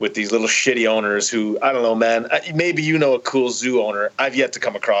with these little shitty owners who, I don't know, man. Maybe you know a cool zoo owner. I've yet to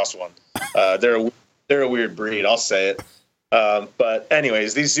come across one. They're a weird breed. I'll say it. But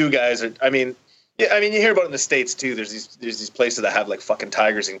anyways, these zoo guys are. I mean, you hear about it in the States too. There's these places that have like fucking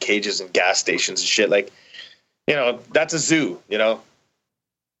tigers in cages and gas stations and shit. Like, that's a zoo.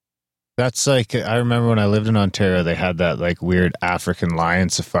 That's like, I remember when I lived in Ontario, they had that like weird African lion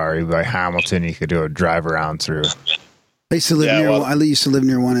safari by Hamilton. You could do a drive around through. I used to live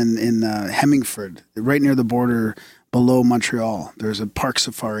near one in Hemmingford, right near the border below Montreal. There's a park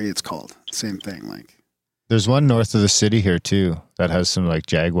safari, it's called. Same thing. Like, there's one north of the city here too that has some like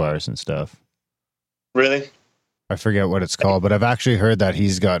jaguars and stuff. Really? I forget what it's called, but I've actually heard that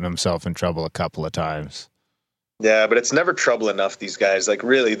he's gotten himself in trouble a couple of times. Yeah, but it's never trouble enough, these guys. Like,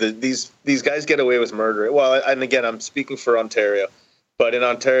 really, these guys get away with murder. Well, and again, I'm speaking for Ontario, but in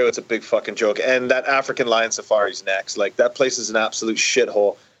Ontario, it's a big fucking joke. And that African lion safari's next. Like, that place is an absolute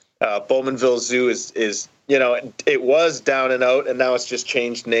shithole. Bowmanville Zoo is it was down and out, and now it's just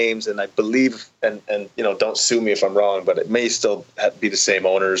changed names. And I believe, and don't sue me if I'm wrong, but it may still be the same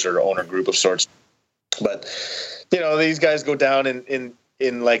owners or owner group of sorts. But these guys go down in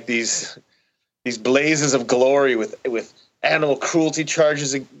like these blazes of glory with animal cruelty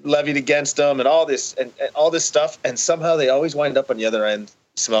charges levied against them and all this stuff, and somehow they always wind up on the other end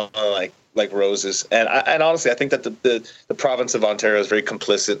smelling like roses. And honestly, I think that the province of Ontario is very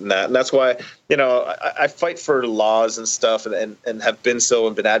complicit in that, and that's why I fight for laws and stuff, and have been so,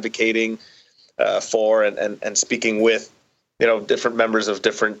 and been advocating for and speaking with different members of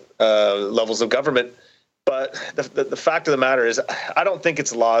different levels of government. But the fact of the matter is, I don't think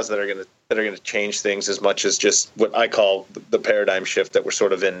it's laws that are going to change things as much as just what I call the paradigm shift that we're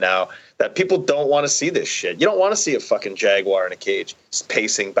sort of in now. That people don't want to see this shit. You don't want to see a fucking jaguar in a cage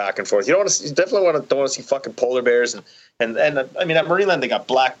pacing back and forth. You don't want to see fucking polar bears and I mean, at Marineland they got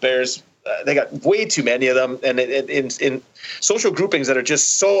black bears. They got way too many of them, and in social groupings that are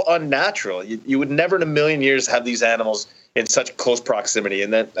just so unnatural. You would never in a million years have these animals in such close proximity.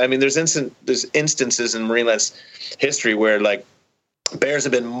 And that, I mean, there's instances in Marineland's history where like bears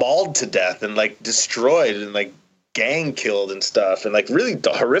have been mauled to death and like destroyed and like gang killed and stuff, and like really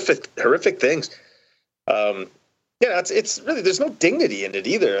horrific things. It's really, there's no dignity in it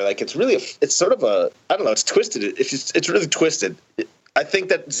either. Like, it's sort of a, I don't know, it's twisted. It's really twisted. I think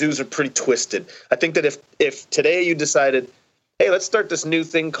that zoos are pretty twisted. I think that if today you decided, hey, let's start this new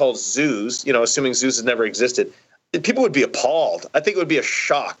thing called zoos, assuming zoos has never existed, people would be appalled. I think it would be a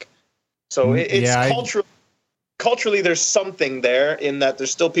shock. So culturally, there's something there in that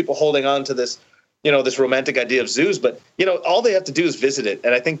there's still people holding on to this, this romantic idea of zoos. But, all they have to do is visit it.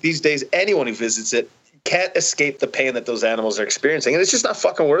 And I think these days, anyone who visits it can't escape the pain that those animals are experiencing. And it's just not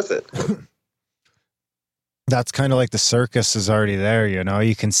fucking worth it. That's kind of like the circus is already there,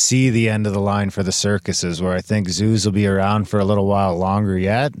 You can see the end of the line for the circuses, where I think zoos will be around for a little while longer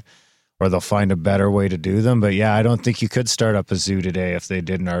yet, or they'll find a better way to do them. But yeah, I don't think you could start up a zoo today if they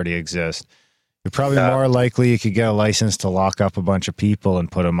didn't already exist. You're probably more likely you could get a license to lock up a bunch of people and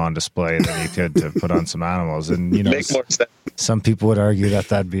put them on display than you could to put on some animals. And, Makes more sense. Some people would argue that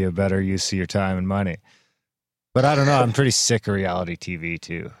that'd be a better use of your time and money. But I don't know. I'm pretty sick of reality TV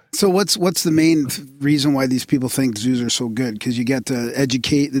too. So what's the main reason why these people think zoos are so good? Because you get to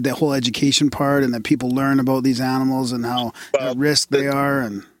educate, the whole education part, and that people learn about these animals and how at risk they are.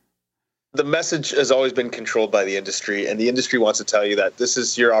 And the message has always been controlled by the industry, and the industry wants to tell you that this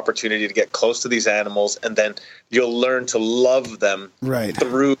is your opportunity to get close to these animals, and then you'll learn to love them Right.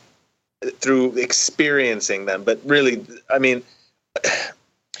 through experiencing them. But really, I mean,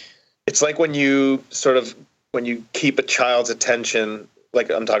 it's like when you keep a child's attention, like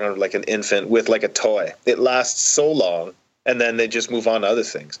I'm talking like an infant, with like a toy. It lasts so long, and then they just move on to other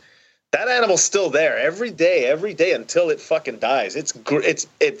things. That animal's still there every day until it fucking dies.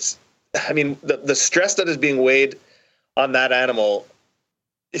 It's I mean, the stress that is being weighed on that animal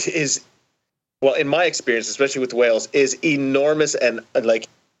is, well, in my experience, especially with whales, is enormous, and like,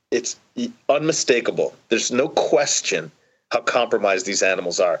 it's unmistakable. There's no question how compromised these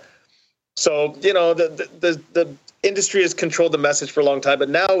animals are. So, you know, the industry has controlled the message for a long time, but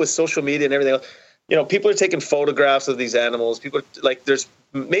now with social media and everything else, you know, people are taking photographs of these animals. People are, like, there's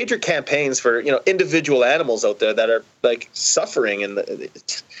major campaigns for, you know, individual animals out there that are like suffering, and I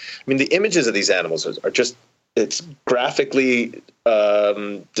mean, the images of these animals are just, it's graphically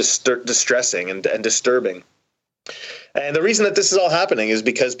distressing and disturbing. And the reason that this is all happening is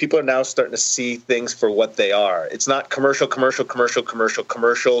because people are now starting to see things for what they are. It's not commercial, go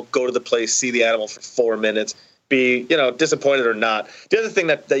to the place, see the animal for 4 minutes, be, you know, disappointed or not. The other thing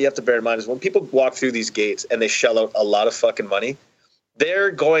that you have to bear in mind is when people walk through these gates and they shell out a lot of fucking money,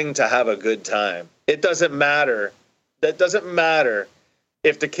 they're going to have a good time. It doesn't matter. That doesn't matter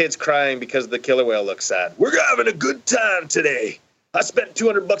if the kid's crying because the killer whale looks sad. We're having a good time today. I spent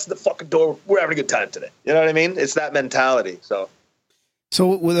 $200 at the fucking door. We're having a good time today. You know what I mean? It's that mentality. So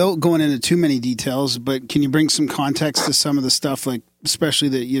without going into too many details, but can you bring some context to some of the stuff, like especially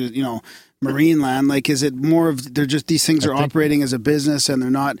the you know marine land? Like, is it more of they're just these things are operating as a business and they're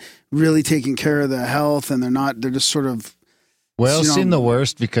not really taking care of the health, and they're just sort of. Whales seem the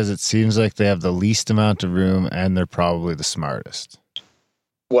worst because it seems like they have the least amount of room and they're probably the smartest.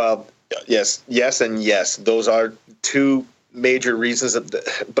 Well, yes, and yes. Those are two major reasons.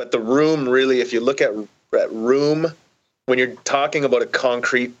 But the room, really, if you look at room, when you're talking about a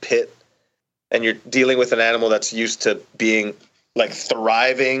concrete pit and you're dealing with an animal that's used to being like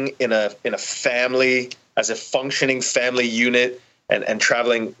thriving in a family, as a functioning family unit, and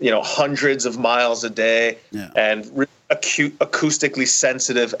traveling, you know, hundreds of miles a day, and acoustically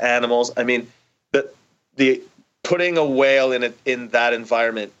sensitive animals. I mean, the putting a whale in that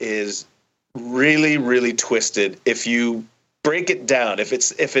environment is really, really twisted. If you break it down, if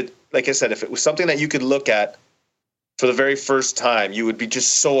it like I said, if it was something that you could look at for the very first time, you would be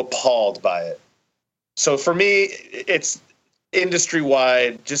just so appalled by it. So for me, it's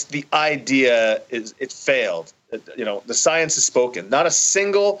industry-wide. Just the idea it failed. You know, the science is spoken. Not a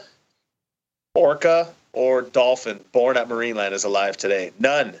single orca or dolphin born at Marineland is alive today.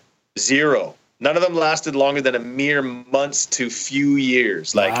 None. Zero. None of them lasted longer than a mere months to few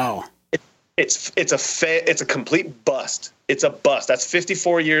years. Like, wow. It's a complete bust. It's a bust. That's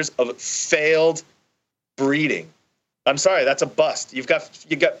 54 years of failed breeding. I'm sorry, that's a bust. You've got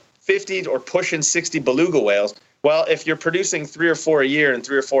 50 or pushing 60 beluga whales. Well, if you're producing 3 or 4 a year and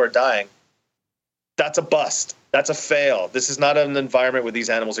 3 or 4 are dying, that's a bust. That's a fail. This is not an environment where these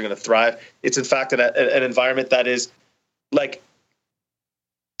animals are going to thrive. It's, in fact, an environment that is like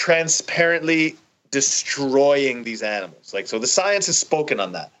transparently destroying these animals. Like, so the science has spoken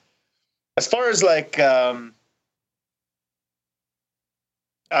on that. As far as like, I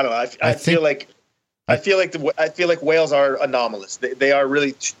don't know. I feel like whales are anomalous. They are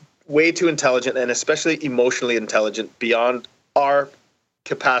really way too intelligent, and especially emotionally intelligent beyond our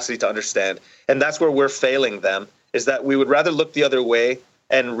capacity to understand. And that's where we're failing them, is that we would rather look the other way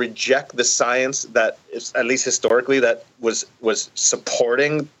and reject the science that is, at least historically, that was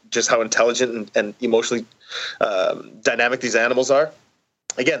supporting just how intelligent and emotionally dynamic these animals are.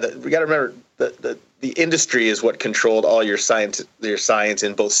 Again, we got to remember the industry is what controlled all your science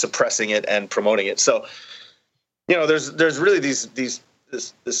in both suppressing it and promoting it. So, you know, there's really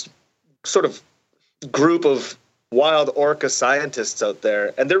this sort of group of wild orca scientists out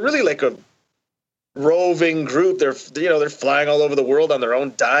there, and they're really like a roving group. They're flying all over the world on their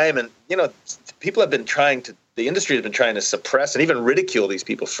own dime, and you know, the industry has been trying to suppress and even ridicule these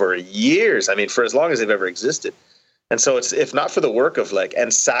people for years. I mean, for as long as they've ever existed. And so it's, if not for the work of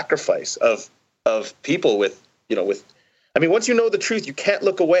and sacrifice of people once you know the truth, you can't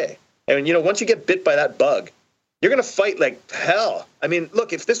look away. And, you know, once you get bit by that bug, you're going to fight like hell. I mean,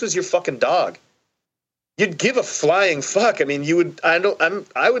 look, if this was your fucking dog, you'd give a flying fuck. I mean,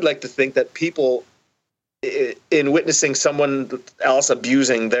 I would like to think that people in witnessing someone else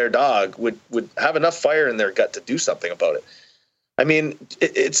abusing their dog would have enough fire in their gut to do something about it. I mean,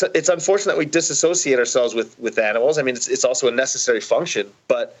 it's unfortunate that we disassociate ourselves with animals. I mean, it's also a necessary function,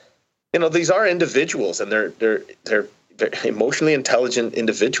 but these are individuals, and they're emotionally intelligent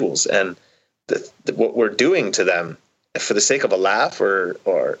individuals, and what we're doing to them for the sake of a laugh,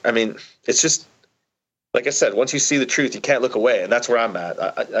 or I mean, it's just like I said. Once you see the truth, you can't look away, and that's where I'm at.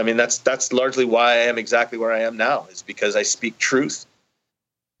 I mean, that's largely why I am exactly where I am now. Is because I speak truth,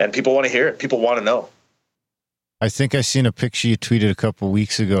 and people want to hear it. People want to know. I think I seen a picture you tweeted a couple of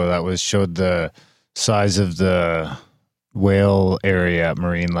weeks ago that showed the size of the whale area at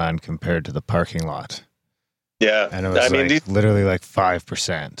Marineland compared to the parking lot. Yeah, and it was literally like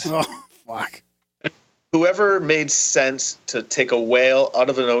 5%. Oh, fuck. Whoever made sense to take a whale out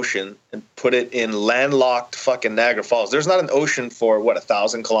of an ocean and put it in landlocked fucking Niagara Falls. There's not an ocean for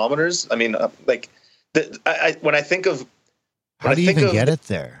 1,000 kilometers. I mean, when I think of, how do you even get it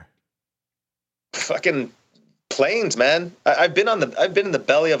there? Fucking planes, man. I've been in the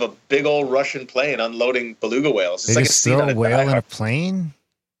belly of a big old Russian plane unloading beluga whales. It's they like just throw a whale in a plane.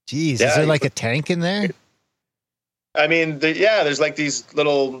 Jeez, is there like a tank in there? I mean, there's like these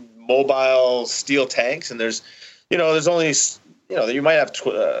little mobile steel tanks, and there's only, you might have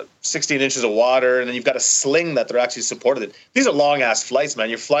 16 inches of water, and then you've got a sling that they're actually supported in. These are long ass flights, man.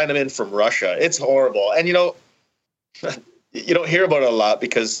 You're flying them in from Russia. It's horrible. And you don't hear about it a lot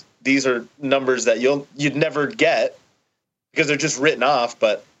because these are numbers that you'd never get because they're just written off.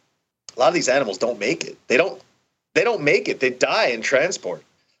 But a lot of these animals don't make it. They don't make it. They die in transport.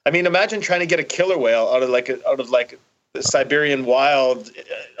 I mean, imagine trying to get a killer whale out of the Siberian wild,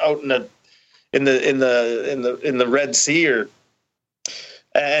 out in the Red Sea,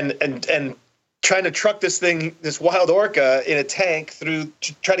 and trying to truck this wild orca in a tank through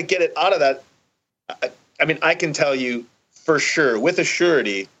to try to get it out of that. I mean, I can tell you for sure, with a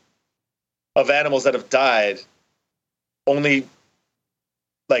surety, of animals that have died only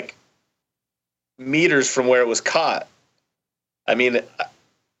like meters from where it was caught. I mean,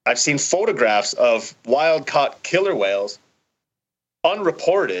 I've seen photographs of wild caught killer whales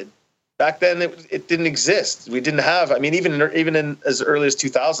unreported. Back then it didn't exist. We didn't have, I mean, even in as early as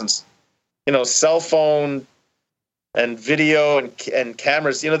 2000s, cell phone and video and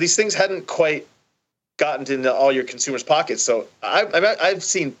cameras, these things hadn't quite gotten into all your consumers' pockets. So I've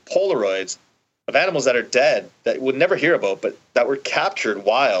seen Polaroids of animals that are dead that would never hear about, but that were captured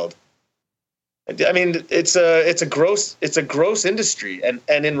wild. I mean, it's a gross industry, and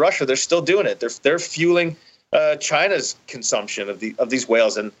in Russia they're still doing it. They're fueling China's consumption of these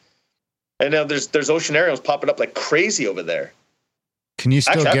whales, and now there's oceanariums popping up like crazy over there. Can you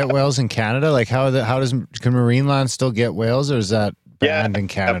still get whales in Canada? Like can Marineland still get whales, or is that banned in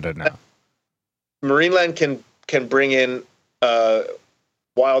Canada now? Marineland can bring in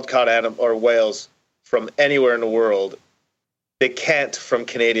wild caught animal or whales from anywhere in the world. They can't from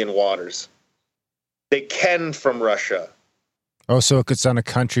Canadian waters. They can from Russia. Oh, so it's on a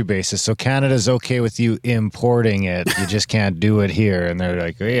country basis. So Canada's okay with you importing it. You just can't do it here. And they're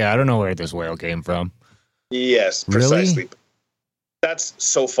like, yeah, I don't know where this whale came from. Yes, precisely. Really? That's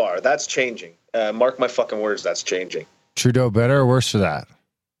so far. That's changing. Mark my fucking words, that's changing. Trudeau better or worse for that?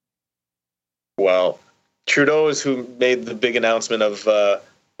 Well, Trudeau is who made the big announcement of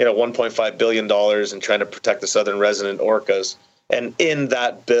 $1.5 billion and trying to protect the southern resident orcas. And in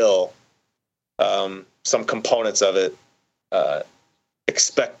that bill, some components of it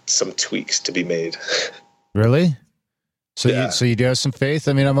expect some tweaks to be made. Really? So you do have some faith?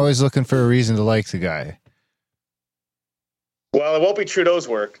 I mean, I'm always looking for a reason to like the guy. Well, it won't be Trudeau's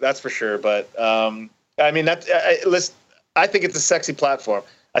work, that's for sure. But I mean, I think it's a sexy platform.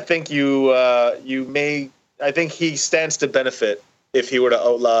 I think I think he stands to benefit if he were to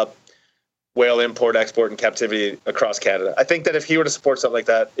outlaw whale import, export, and captivity across Canada. I think that if he were to support something like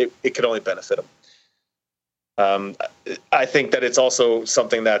that, it could only benefit him. I think that it's also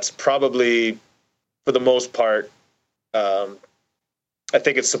something that's probably, for the most part, I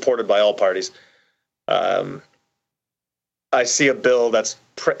think it's supported by all parties. I see a bill that's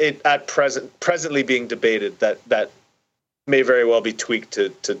presently being debated that may very well be tweaked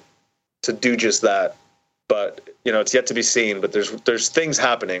to do just that. But it's yet to be seen. But there's things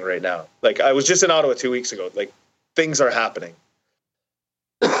happening right now. Like, I was just in Ottawa 2 weeks ago. Like, things are happening.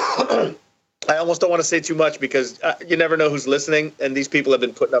 I almost don't want to say too much because you never know who's listening, and these people have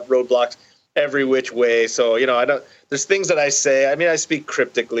been putting up roadblocks every which way. So I don't. There's things that I say. I mean, I speak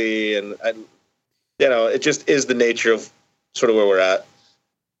cryptically, and it just is the nature of sort of where we're at.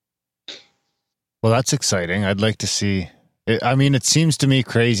 Well, that's exciting. I'd like to see. I mean, it seems to me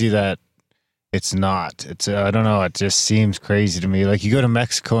crazy that it's not. It's I don't know. It just seems crazy to me. Like, you go to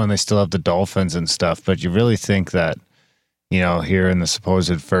Mexico and they still have the dolphins and stuff, but you really think that here in the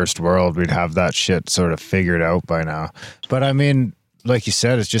supposed first world we'd have that shit sort of figured out by now. But I mean, like you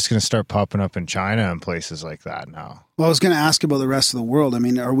said, it's just going to start popping up in China and places like that now. Well, I was going to ask about the rest of the world. I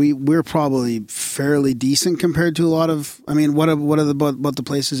mean, we're probably fairly decent compared to a lot of, I mean, what are about the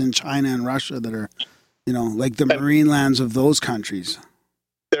places in China and Russia that are, like the marine lands of those countries?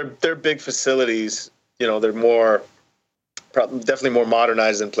 They're big facilities. They're definitely more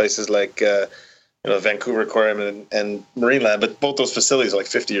modernized than places like, Vancouver Aquarium and Marineland, but both those facilities are like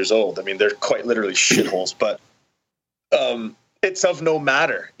 50 years old. I mean, they're quite literally shitholes, but it's of no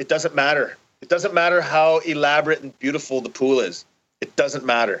matter. It doesn't matter. It doesn't matter how elaborate and beautiful the pool is. It doesn't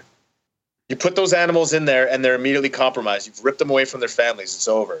matter. You put those animals in there and they're immediately compromised. You've ripped them away from their families. It's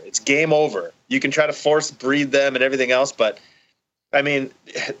over. It's game over. You can try to force breed them and everything else, but I mean,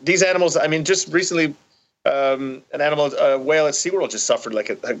 these animals, just recently, an animal, a whale at SeaWorld just suffered like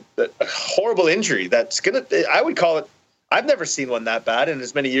a horrible injury that's I would call it, I've never seen one that bad in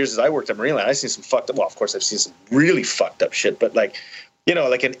as many years as I worked at Marineland. I've seen some fucked up, well, of course I've seen some really fucked up shit, but like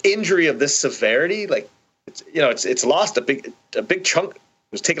an injury of this severity, like, it's lost a big chunk.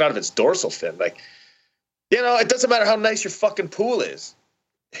 It was taken out of its dorsal fin. Like, it doesn't matter how nice your fucking pool is.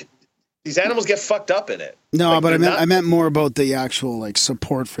 These animals get fucked up in it. No, like, but I meant more about the actual like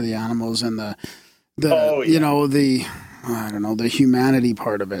support for the animals and the the humanity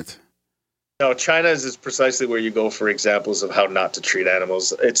part of it. No, China is precisely where you go for examples of how not to treat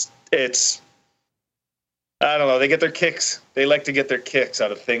animals. It's I don't know. They get their kicks. They like to get their kicks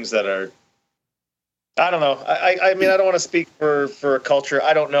out of things that are, I don't know. I mean, I don't want to speak for a culture.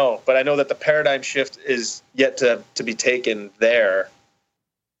 I don't know, but I know that the paradigm shift is yet to be taken there.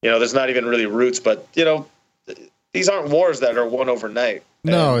 There's not even really roots, but these aren't wars that are won overnight.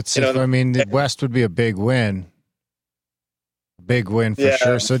 No, the West would be a big win. Big win for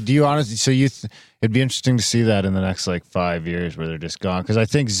sure. So do you honestly, it'd be interesting to see that in the next like 5 years where they're just gone. Cause I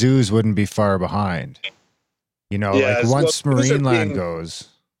think zoos wouldn't be far behind, like once Marineland goes,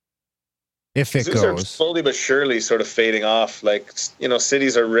 if it zoos goes. Are slowly but surely sort of fading off. Like,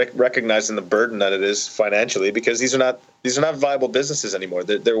 cities are recognizing the burden that it is financially because these are not viable businesses anymore.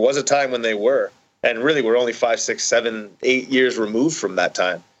 There was a time when they were, and really we're only 5, 6, 7, 8 years removed from that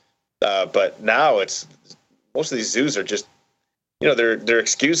time. But now most of these zoos are just, they're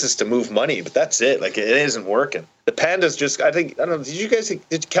excuses to move money, but that's it. Like, it isn't working. The pandas I don't know.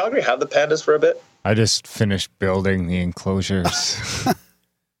 Did Calgary have the pandas for a bit? I just finished building the enclosures.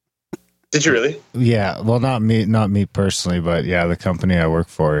 Did you really? Yeah. Well, not me personally, but yeah, the company I work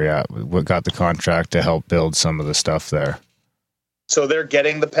for, got the contract to help build some of the stuff there. So they're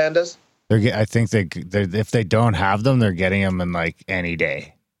getting the pandas? I think if they don't have them, they're getting them in like any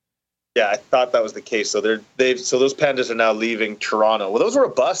day. Yeah, I thought that was the case. So those pandas are now leaving Toronto. Well, those were a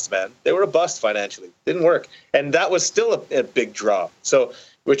bust, man. They were a bust financially. Didn't work. And that was still a big draw. So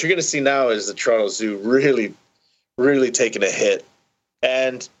what you're going to see now is the Toronto Zoo really, really taking a hit.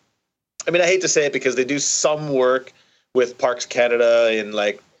 And I mean, I hate to say it because they do some work with Parks Canada in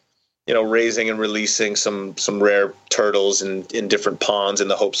like, raising and releasing some rare turtles in different ponds in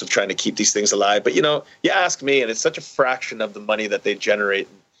the hopes of trying to keep these things alive. But, you ask me, and it's such a fraction of the money that they generate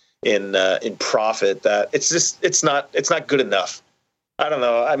in profit that it's not good enough. I don't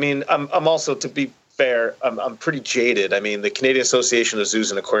know. I mean, I'm also, to be fair, I'm pretty jaded. I mean, the Canadian Association of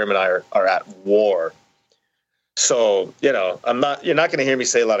Zoos and Aquarium and I are at war. So, you're not going to hear me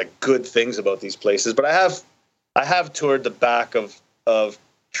say a lot of good things about these places, but I have toured the back of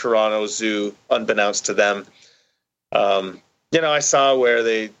Toronto Zoo, unbeknownst to them. I saw where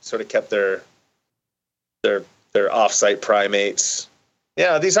they sort of kept their off-site primates.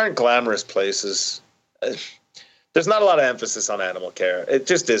 Yeah, these aren't glamorous places. There's not a lot of emphasis on animal care. It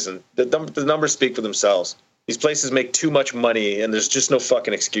just isn't. The numbers speak for themselves. These places make too much money, and there's just no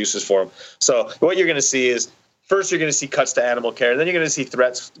fucking excuses for them. So what you're going to see is, first you're going to see cuts to animal care, and then you're going to see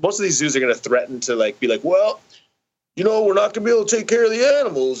threats. Most of these zoos are going to threaten to be like, well, we're not going to be able to take care of the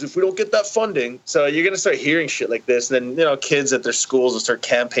animals if we don't get that funding. So you're going to start hearing shit like this, and then kids at their schools will start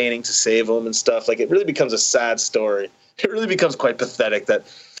campaigning to save them and stuff. Like, it really becomes a sad story. It really becomes quite pathetic that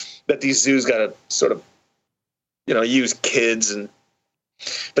these zoos got to sort of, use kids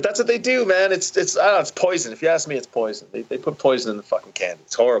but that's what they do, man. It's I don't know, it's poison. If you ask me, it's poison. They put poison in the fucking candy.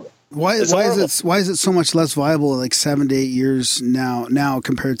 It's horrible. Why is it so much less viable like 7 to 8 years now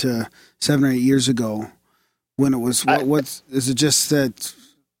compared to 7 or 8 years ago when it was is it just that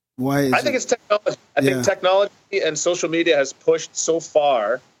I think it's technology. I think technology and social media has pushed so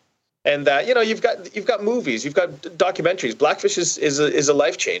far, and that you've got movies, you've got documentaries. Blackfish is a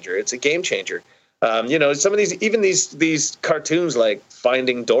life changer. It's a game changer. Some of these cartoons like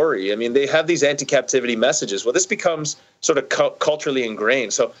Finding Dory, I mean, they have these anti-captivity messages. Well, this becomes sort of culturally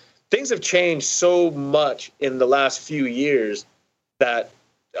ingrained. So things have changed so much in the last few years that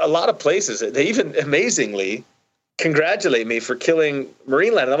a lot of places, they even amazingly congratulate me for killing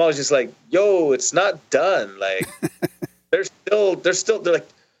Marineland. And I'm always just like, yo, it's not done. Like they're like, they're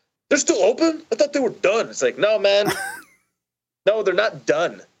still open? I thought they were done. It's like, no, man. No, they're not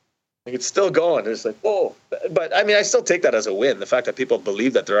done. Like, it's still going. It's like, whoa. But I mean, I still take that as a win. The fact that people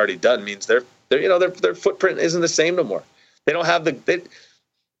believe that they're already done means their footprint isn't the same no more. They don't have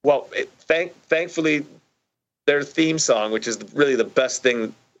thankfully their theme song, which is really the best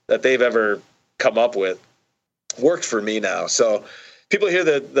thing that they've ever come up with, worked for me now. So people hear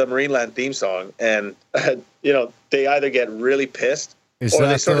the Marineland theme song and, they either get really pissed. Is or that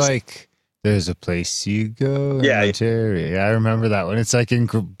they sort of like, there's a place you go in Yeah. Ontario? Yeah, I remember that one. It's like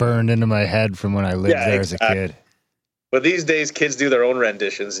burned into my head from when I lived there as a kid. But these days, kids do their own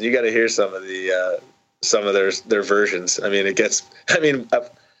renditions, and you got to hear some of their versions. I mean,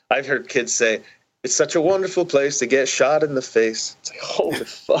 I've heard kids say, "It's such a wonderful place to get shot in the face." It's like, holy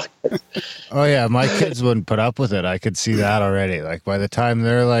fuck. Oh yeah, my kids wouldn't put up with it. I could see that already. Like by the time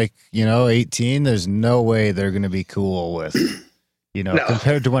they're like, 18, there's no way they're going to be cool with, No.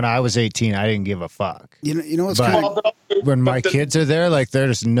 compared to when I was 18, I didn't give a fuck. You know what's But kind of when my kids are there, like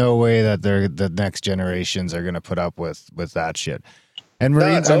there's no way that the next generations are going to put up with that shit. And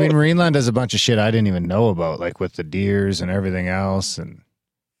Marineland does a bunch of shit I didn't even know about, like with the deers and everything else. And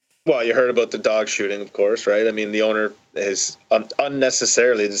Well, you heard about the dog shooting, of course, right? I mean, the owner has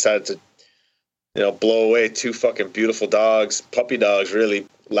unnecessarily decided to, blow away 2 fucking beautiful dogs, puppy dogs, really,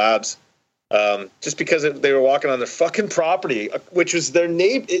 labs, just because they were walking on their fucking property, which was their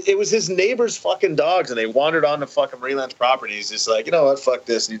neighbor. It was his neighbor's fucking dogs, and they wandered onto fucking Marineland's property. He's just like, you know what, fuck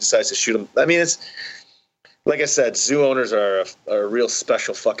this, and he decides to shoot them. I mean, it's like I said, zoo owners are a real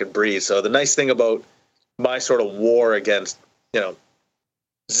special fucking breed. So the nice thing about my sort of war against,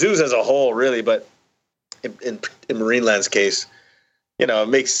 zoos as a whole, really, but in Marineland's case,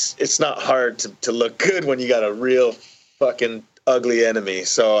 it's not hard to look good when you got a real fucking ugly enemy.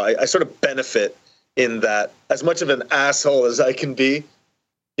 So I sort of benefit in that. As much of an asshole as I can be,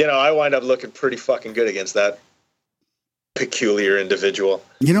 I wind up looking pretty fucking good against that peculiar individual.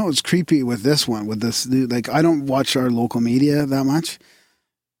 It's creepy with this one, with this, like, I don't watch our local media that much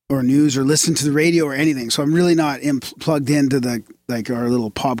or news or listen to the radio or anything. So I'm really not plugged into our little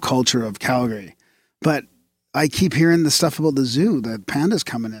pop culture of Calgary, but I keep hearing the stuff about the zoo, that pandas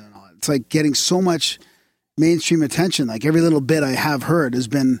coming in and all. It's like getting so much mainstream attention. Like every little bit I have heard has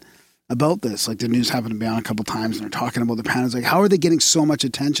been about this. Like the news happened to be on a couple times and they're talking about the pandas. Like, how are they getting so much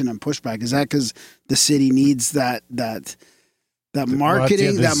attention and pushback? Is that because the city needs that marketing,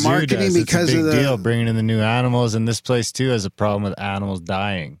 because of the deal bringing in the new animals, and this place too has a problem with animals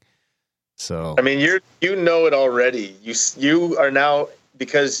dying. So I mean, you know it already. You are now,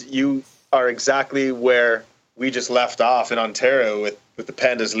 because you are exactly where we just left off in Ontario with the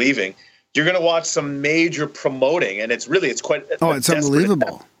pandas leaving. You're going to watch some major promoting, and it's quite. It's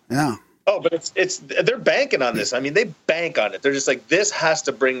unbelievable. Yeah. Oh, but they're banking on this. I mean, they bank on it. They're just like, this has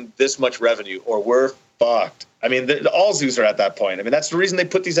to bring this much revenue, or we're fucked. I mean, all zoos are at that point. I mean, that's the reason they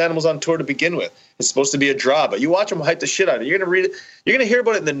put these animals on tour to begin with. It's supposed to be a draw, but you watch them hype the shit out of it. You're going to read it. You're going to hear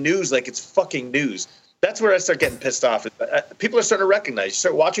about it in the news like it's fucking news. That's where I start getting pissed off. People are starting to recognize. You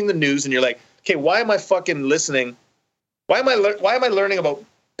start watching the news, and you're like, okay, why am I fucking listening? Why am I learning about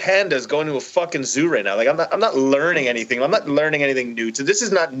pandas going to a fucking zoo right now? Like, I'm not learning anything. I'm not learning anything new. So this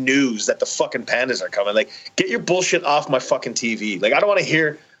is not news that the fucking pandas are coming. Like, get your bullshit off my fucking TV. Like, I don't want to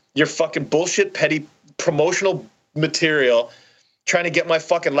hear your fucking bullshit, petty promotional material trying to get my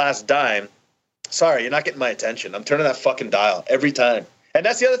fucking last dime. Sorry, you're not getting my attention. I'm turning that fucking dial every time. And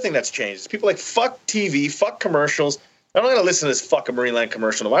that's the other thing that's changed. People like, fuck TV, fuck commercials. I'm not going to listen to this fucking Marineland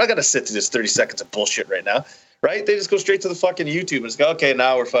commercial. I'm not going to sit to this 30 seconds of bullshit right now. Right? They just go straight to the fucking YouTube and just go, okay,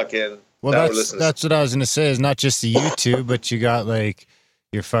 now we're fucking. Well, that's what I was going to say, is not just the YouTube, but you got like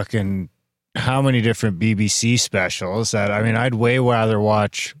your fucking how many different BBC specials that, I mean, I'd way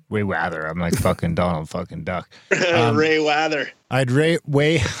rather. I'm like fucking Donald fucking Duck. Ray Wather. I'm going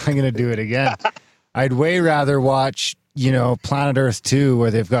to do it again. I'd way rather watch, Planet Earth 2,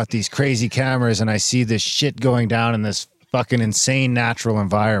 where they've got these crazy cameras and I see this shit going down in this fucking insane natural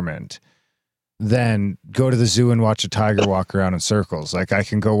environment, than go to the zoo and watch a tiger walk around in circles. Like, I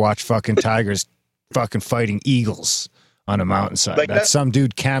can go watch fucking tigers fucking fighting eagles on a mountainside. Like that some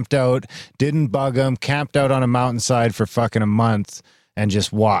dude camped out, didn't bug him, camped out on a mountainside for fucking a month and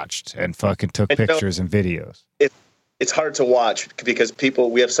just watched and fucking took pictures and videos. It's hard to watch because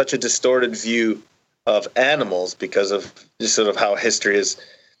we have such a distorted view of animals because of just sort of how history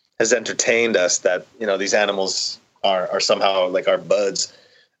has entertained us, that, these animals are somehow like our buds.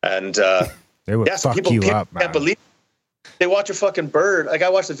 And, they would fuck you up, man. Can't believe. they watch a fucking bird. Like I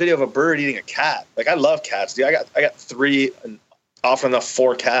watched a video of a bird eating a cat. Like I love cats, dude. I got 3 and often enough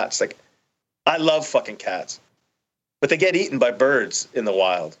 4 cats. Like I love fucking cats. But they get eaten by birds in the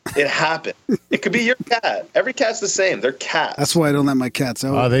wild. It happened. It could be your cat. Every cat's the same. They're cats. That's why I don't let my cats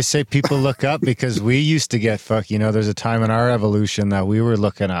out. Oh, they say people look up because we used to get there's a time in our evolution that we were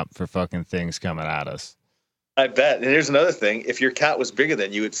looking up for fucking things coming at us. I bet. And here's another thing. If your cat was bigger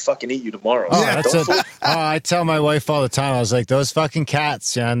than you, it'd fucking eat you tomorrow. Oh, I tell my wife all the time, I was like, those fucking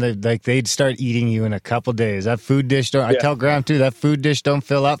cats, John, they'd start eating you in a couple days. That food dish, I tell Graham too, that food dish don't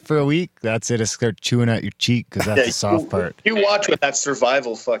fill up for a week. That's it. It'll start chewing at your cheek because that's the soft part. You watch when that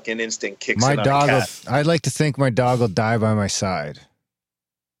survival fucking instinct kicks in on a cat. I'd like to think my dog will die by my side.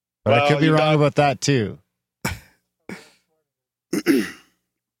 But I could be wrong about that too.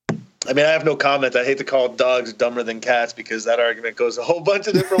 I mean, I have no comment. I hate to call dogs dumber than cats because that argument goes a whole bunch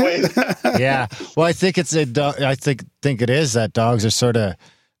of different ways. Yeah. Well, I think it's I think it is that dogs are sort of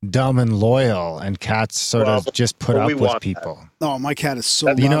dumb and loyal, and cats sort of just put up with people. That. Oh, my cat is so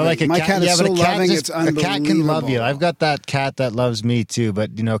loving. Like my cat is so loving. It's a unbelievable. cat can love you. I've got that cat that loves me too, but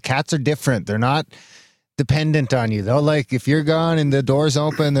cats are different. They're not dependent on you. They'll if you're gone and the door's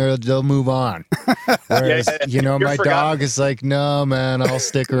open, they'll move on. Whereas, my dog is like, no, man, I'll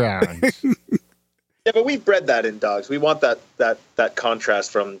stick around. Yeah, but we bred that in dogs. We want that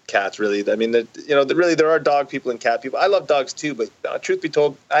contrast from cats, really. I mean, really there are dog people and cat people. I love dogs too, but truth be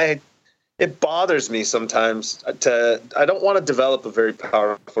told, it bothers me sometimes I don't want to develop a very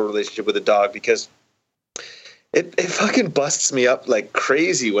powerful relationship with a dog because it fucking busts me up like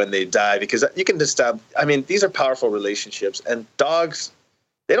crazy when they die because you can just these are powerful relationships, and dogs,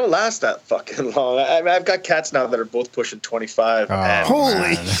 they don't last that fucking long. I've got cats now that are both pushing 25.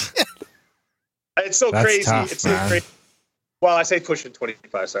 Holy it's so That's crazy. Tough, it's so crazy. Well, I say pushing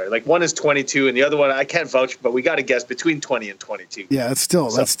 25, sorry. Like one is 22 and the other one I can't vouch, but we got to guess between 20 and 22. Yeah, that's still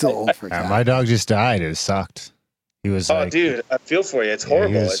old for a cat. My dog just died. It sucked. He was dude, I feel for you. It's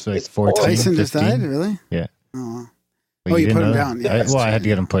horrible. He was it's 14, Tyson 15. just died, really? Yeah. Oh, You put him down. Yeah, I had to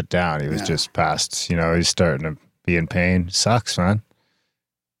get him put down. He was just past, he's starting to be in pain. Sucks, man.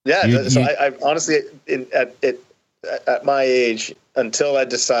 Yeah. I honestly, at my age, until I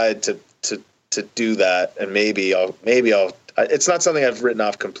decide to do that, and maybe I'll, it's not something I've written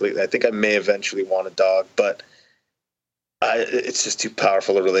off completely. I think I may eventually want a dog, but it's just too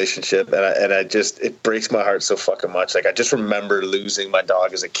powerful a relationship. And it breaks my heart so fucking much. Like I just remember losing my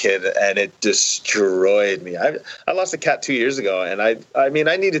dog as a kid and it destroyed me. I lost a cat 2 years ago, and I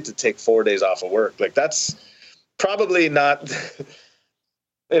needed to take 4 days off of work. Like that's probably not,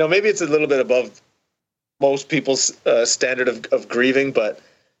 maybe it's a little bit above most people's standard of grieving, but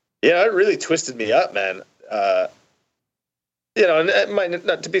it really twisted me up, man. And it might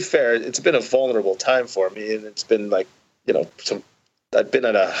not, to be fair, it's been a vulnerable time for me, and it's been like, I've been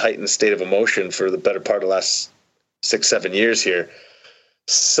at a heightened state of emotion for the better part of the last 6-7 years here.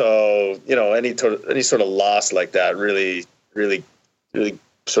 So, any sort of loss like that really, really, really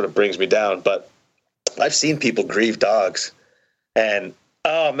sort of brings me down. But I've seen people grieve dogs, and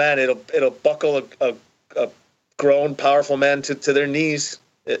oh man, it'll buckle a grown, powerful man to their knees.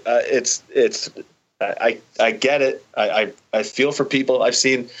 I get it. I feel for people. I've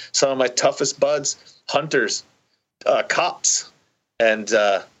seen some of my toughest buds, hunters, cops, and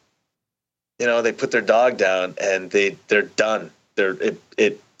they put their dog down and they're done. You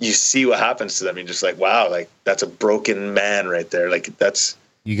see what happens to them. You're just like, wow, like that's a broken man right there. Like that's.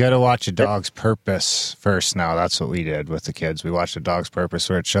 You got to watch A Dog's Purpose first. Now that's what we did with the kids. We watched A Dog's Purpose,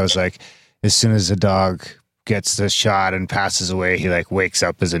 where it shows as soon as the dog gets the shot and passes away, he wakes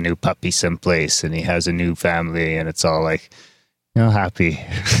up as a new puppy someplace and he has a new family, and it's all happy.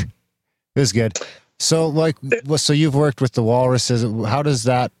 It was good. So so you've worked with the walruses. How does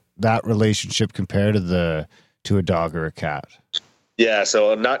that relationship compare to a dog or a cat? Yeah,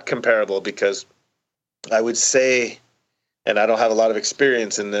 so not comparable, because I would say, and I don't have a lot of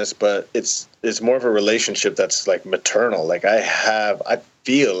experience in this, but it's more of a relationship that's like maternal. Like I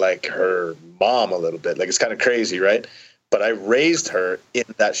feel like her mom a little bit. Like it's kind of crazy, right? But I raised her in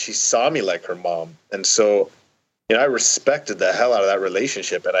that she saw me like her mom, and so I respected the hell out of that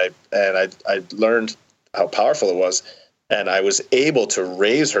relationship, and I learned how powerful it was, and I was able to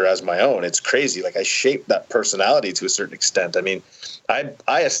raise her as my own. It's crazy. Like I shaped that personality to a certain extent. I mean,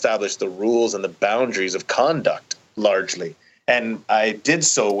 I established the rules and the boundaries of conduct largely, and I did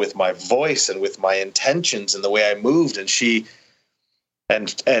so with my voice and with my intentions and the way I moved, and she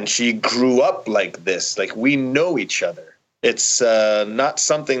grew up like this. Like we know each other. It's not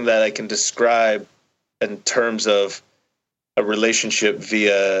something that I can describe in terms of a relationship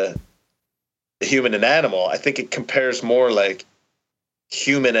via human and animal. I think it compares more like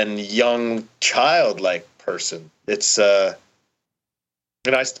human and young childlike person. It's is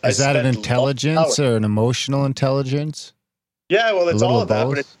that an intelligence or an emotional intelligence? Yeah, well, it's all of that,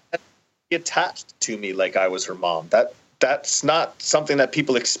 both. but it's attached to me like I was her mom. That's not something that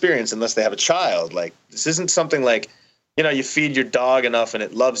people experience unless they have a child. Like, this isn't something like, you feed your dog enough and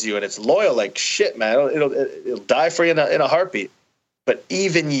it loves you and it's loyal like shit, man. It'll die for you in a heartbeat. But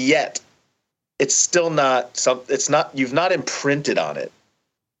even yet, it's still not you've not imprinted on it.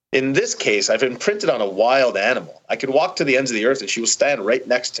 In this case, I've imprinted on a wild animal. I could walk to the ends of the earth and she will stand right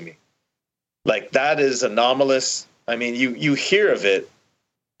next to me. Like, that is anomalous. I mean, you hear of it,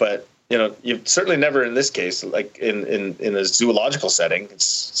 but you've certainly never, in this case, like in a zoological setting,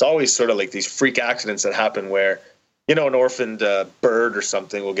 it's always sort of like these freak accidents that happen where, an orphaned bird or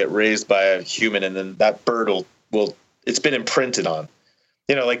something will get raised by a human, and then that bird will it's been imprinted on.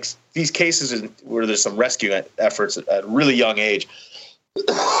 Like these cases where there's some rescue efforts at a really young age.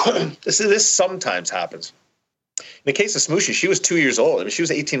 This sometimes happens. In the case of Smooshy, she was 2 years old. I mean, she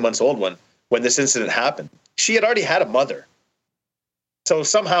was 18 months old when this incident happened. She had already had a mother. So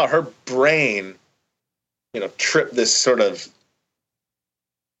somehow her brain, tripped this sort of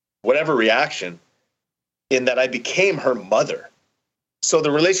whatever reaction in that I became her mother. So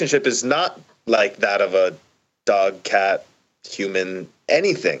the relationship is not like that of a dog, cat, human,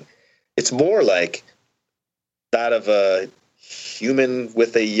 anything. It's more like that of a human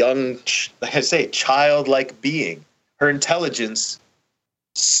with a young, like I say, childlike being. Her intelligence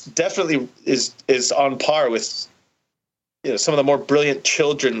definitely is on par with some of the more brilliant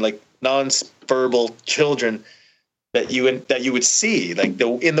children, like non-verbal children that you would see, like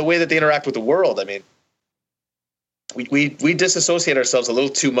in the way that they interact with the world. I mean, we disassociate ourselves a little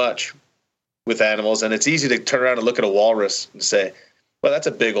too much with animals, and it's easy to turn around and look at a walrus and say, well, that's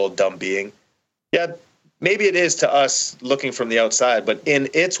a big old dumb being. Yeah, maybe it is to us looking from the outside, but in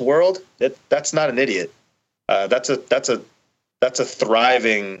its world, that's not an idiot. That's a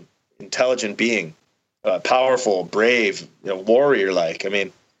thriving, intelligent being, powerful, brave, warrior-like. I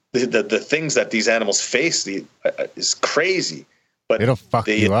mean, the things that these animals face is crazy. But it'll fuck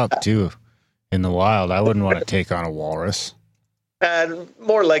you up too in the wild. I wouldn't want to take on a walrus. And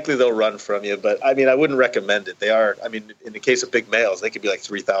more likely they'll run from you, but I mean, I wouldn't recommend it. They are, I mean, in the case of big males, they could be like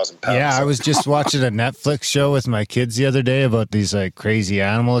 3,000 pounds. Yeah, I was just watching a Netflix show with my kids the other day about these like crazy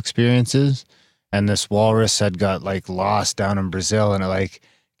animal experiences, and this walrus had got like lost down in Brazil, and it like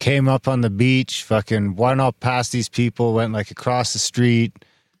came up on the beach, fucking went up past these people, went like across the street,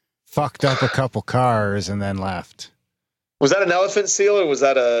 fucked up a couple cars, and then left. Was that an elephant seal or was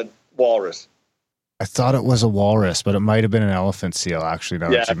that a walrus? I thought it was a walrus, but it might have been an elephant seal, actually,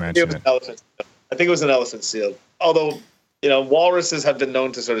 now that you mentioned it. I think it was an elephant seal. Although, walruses have been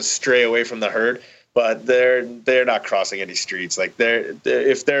known to sort of stray away from the herd, but they're not crossing any streets. Like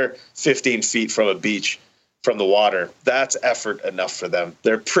if they're 15 feet from a beach, from the water, that's effort enough for them.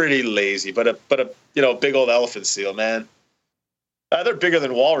 They're pretty lazy, but a big old elephant seal, man. They're bigger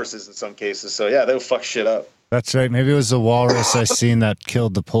than walruses in some cases, so yeah, they'll fuck shit up. That's right. Maybe it was the walrus I seen that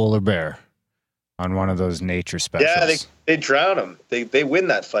killed the polar bear on one of those nature specials. Yeah, they drown them. They win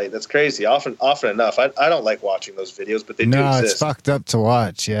that fight. That's crazy. Often enough. I don't like watching those videos, but they do exist. No, it's fucked up to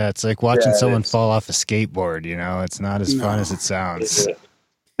watch. Yeah, it's like watching someone fall off a skateboard. It's not as fun as it sounds.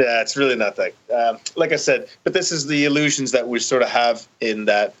 Yeah, it's really not that. Like I said, but this is the illusions that we sort of have in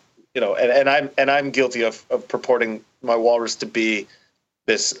that, and I'm guilty of purporting my walrus to be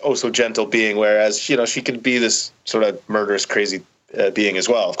this oh so gentle being, whereas she could be this sort of murderous, crazy being as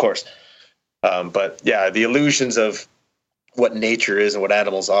well, of course. But yeah, the illusions of what nature is and what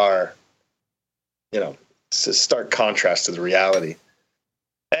animals are, it's a stark contrast to the reality.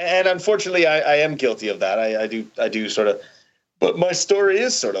 And unfortunately, I am guilty of that. I do sort of, but my story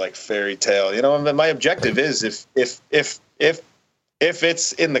is sort of like fairy tale, and my objective is if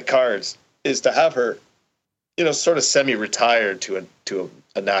it's in the cards is to have her, sort of semi-retired to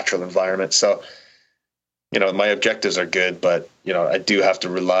a natural environment. So, my objectives are good, but, I do have to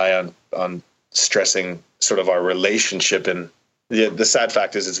rely on stressing sort of our relationship, and the sad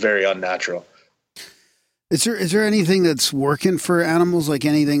fact is it's very unnatural. Is there anything that's working for animals, like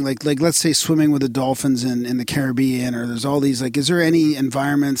anything like let's say swimming with the dolphins in the Caribbean, or there's all these, like, is there any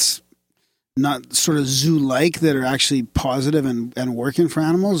environments not sort of zoo-like that are actually positive and working for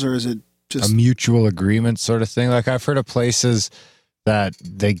animals, or is it just a mutual agreement sort of thing? Like, I've heard of places that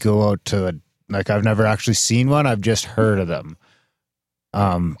they go out to, like, I've never actually seen one. I've just heard of them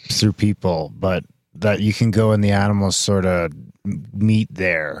through people, but that you can go and the animals sort of meet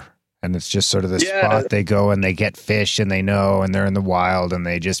there And it's just sort of the Yeah. spot they go and they get fish and they know and they're in the wild and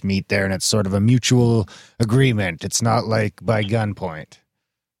they just meet there and it's sort of a mutual agreement. It's not like by gunpoint.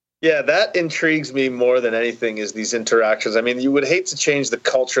 Yeah, that intrigues me more than anything is these interactions. I mean, you would hate to change the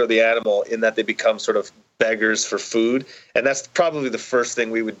culture of the animal in that they become sort of beggars for food. And that's probably the first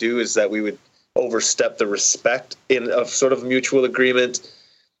thing we would do, is that we would overstep the respect of sort of mutual agreement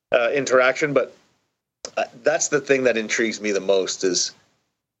interaction. But that's the thing that intrigues me the most, is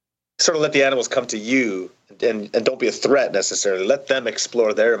sort of let the animals come to you and don't be a threat necessarily. Let them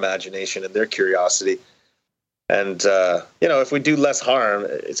explore their imagination and their curiosity. And, if we do less harm,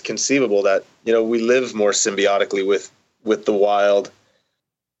 it's conceivable that, we live more symbiotically with the wild.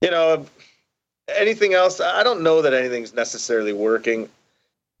 Anything else, I don't know that anything's necessarily working.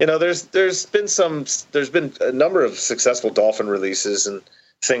 There's been a number of successful dolphin releases and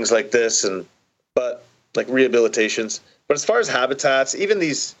things like this, but like rehabilitations. But as far as habitats, even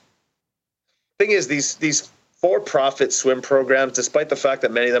these for-profit swim programs, despite the fact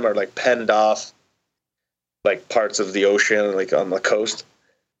that many of them are like penned off, like parts of the ocean, like on the coast,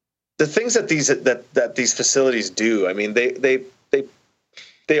 the things that these facilities do, I mean, they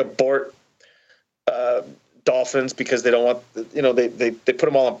abort dolphins because they don't want, they put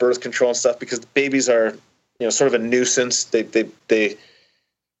them all on birth control and stuff because the babies are, sort of a nuisance. They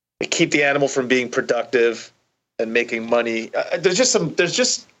keep the animal from being productive and making money. There's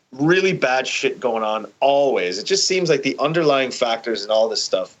just really bad shit going on always. It just seems like the underlying factors in all this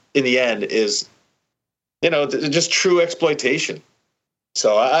stuff in the end is, just true exploitation.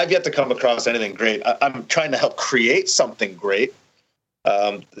 So I've yet to come across anything great. I'm trying to help create something great.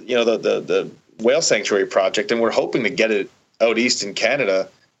 The whale sanctuary project, and we're hoping to get it out east in Canada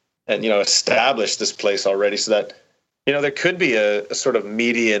and, establish this place already so that, there could be a sort of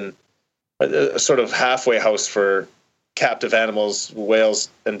median, a sort of halfway house for captive animals, whales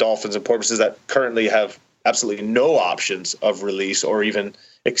and dolphins and porpoises that currently have absolutely no options of release or even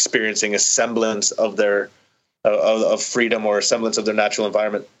experiencing a semblance of their of freedom or a semblance of their natural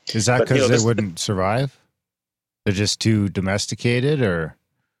environment. Is that because they wouldn't survive? They're just too domesticated, or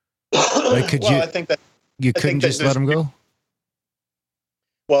like I think that you couldn't just let them go.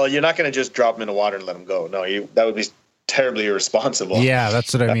 Well, you're not going to just drop them in the water and let them go. No, that would be terribly irresponsible. Yeah,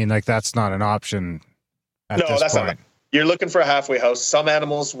 that's what I mean. Like that's not an option. That's point. Not. You're looking for a halfway house. Some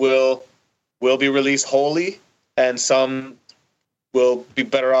animals will be released wholly, and some will be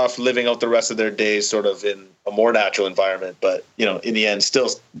better off living out the rest of their days sort of in a more natural environment, but, in the end, still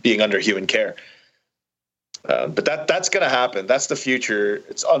being under human care. But that's going to happen. That's the future.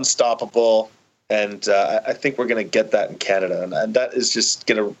 It's unstoppable. And I think we're going to get that in Canada. And that is just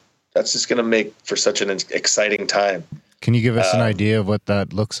going to make for such an exciting time. Can you give us an idea of what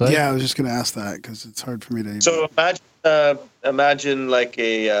that looks like? Yeah, I was just going to ask that because it's hard for me to. So imagine like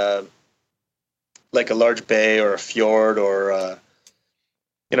a large bay or a fjord or a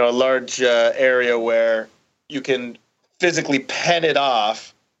large area where you can physically pen it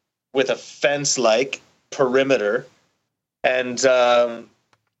off with a fence-like perimeter, and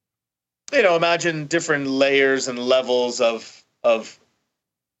imagine different layers and levels of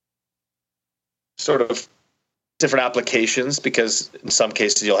sort of different applications, because in some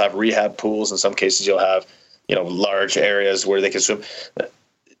cases you'll have rehab pools, in some cases you'll have large areas where they can swim.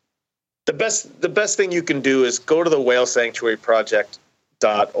 The best thing you can do is go to the whale sanctuary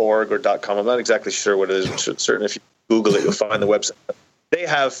project.org or .com. I'm not exactly sure what it is. I'm certain if you Google it, you'll find the website. They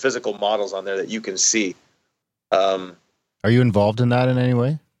have physical models on there that you can see. Are you involved in that in any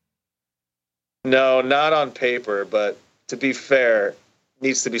way? No, not on paper, but to be fair, it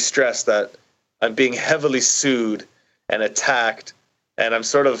needs to be stressed that I'm being heavily sued and attacked, and I'm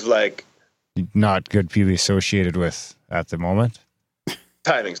sort of like... Not good to be associated with at the moment.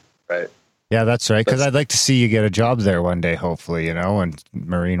 Timing's right. Yeah, that's right. Because I'd like to see you get a job there one day, hopefully, when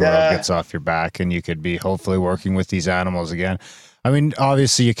Marine World gets off your back and you could be hopefully working with these animals again. I mean,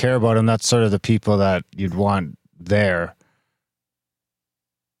 obviously you care about them. That's sort of the people that you'd want there.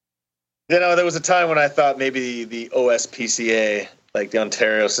 There was a time when I thought maybe the OSPCA, like the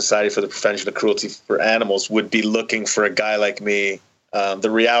Ontario Society for the Prevention of Cruelty for Animals, would be looking for a guy like me. The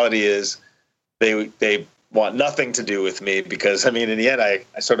reality is they want nothing to do with me because, in the end, I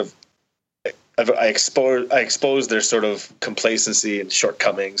expose their sort of complacency and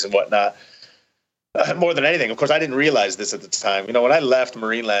shortcomings and whatnot. More than anything, of course, I didn't realize this at the time. When I left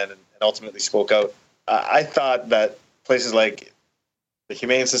Marineland and ultimately spoke out, I thought that places like the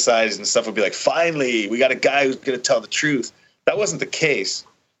Humane Societies and stuff would be like, finally, we got a guy who's going to tell the truth. That wasn't the case.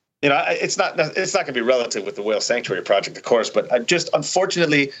 It's not going to be relative with the Whale Sanctuary Project, of course, but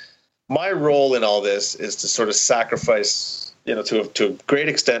unfortunately, my role in all this is to sort of sacrifice to a great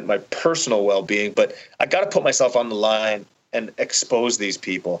extent, my personal well-being, but I got to put myself on the line and expose these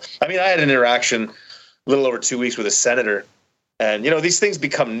people. I mean, I had an interaction a little over 2 weeks with a senator, and, these things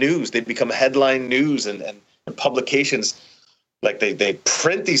become news. They become headline news, and publications, like they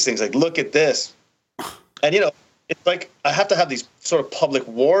print these things like, look at this. And, it's like I have to have these sort of public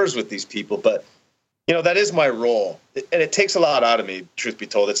wars with these people, but, that is my role. And it takes a lot out of me, truth be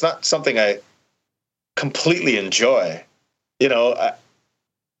told. It's not something I completely enjoy. I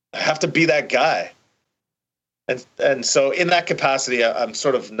have to be that guy. And so in that capacity, I'm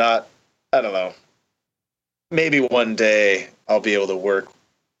sort of not, I don't know, maybe one day I'll be able to work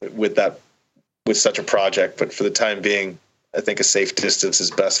with such a project. But for the time being, I think a safe distance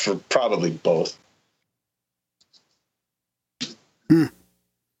is best for probably both.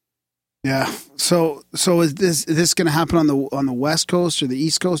 Yeah. So is this going to happen on the West Coast or the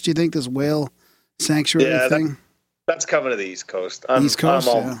East Coast? Do you think this whale sanctuary thing? That's coming to the East Coast. East Coast.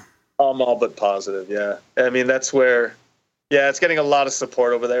 I'm all but positive. Yeah. I mean, that's where. Yeah, it's getting a lot of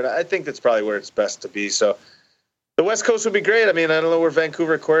support over there. And I think that's probably where it's best to be. So the West Coast would be great. I mean, I don't know where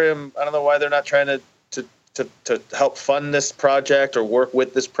Vancouver Aquarium. I don't know why they're not trying to help fund this project or work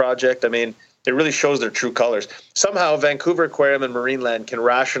with this project. I mean, it really shows their true colors. Somehow Vancouver Aquarium and Marineland can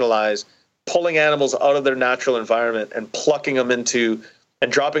rationalize pulling animals out of their natural environment and plucking them into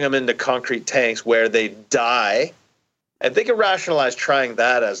and dropping them into concrete tanks where they die. And they can rationalize trying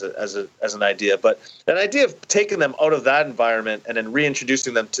that as an idea. But an idea of taking them out of that environment and then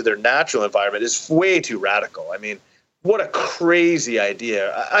reintroducing them to their natural environment is way too radical. I mean, what a crazy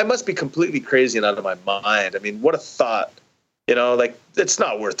idea. I must be completely crazy and out of my mind. I mean, what a thought. Like, it's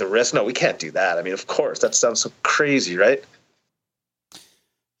not worth the risk. No, we can't do that. I mean, of course, that sounds so crazy, right?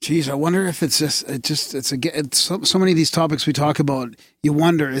 Geez, I wonder if it's so many of these topics we talk about. You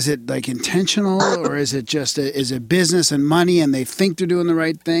wonder, is it like intentional, or is it just is it business and money, and they think they're doing the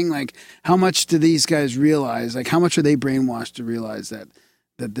right thing? Like, how much do these guys realize? Like, how much are they brainwashed to realize that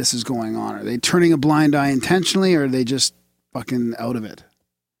this is going on? Are they turning a blind eye intentionally, or are they just fucking out of it?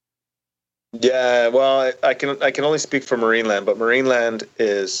 Yeah, well, I can only speak for Marineland, but Marineland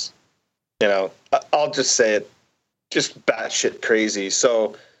is, I'll just say it, just batshit crazy.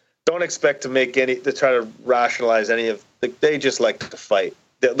 So don't expect to try to rationalize any of. They just like to fight.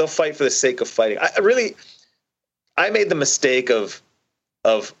 They'll fight for the sake of fighting. I made the mistake of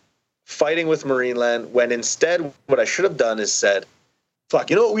fighting with Marineland when instead what I should have done is said, "Fuck,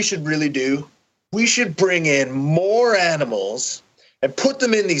 you know what we should really do? We should bring in more animals and put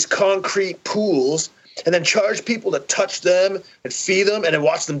them in these concrete pools and then charge people to touch them and feed them and then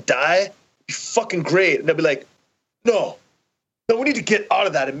watch them die. It'd be fucking great." And they'll be like, no, we need to get out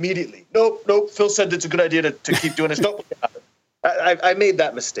of that immediately. Nope. Phil said it's a good idea to keep doing this. Nope. I made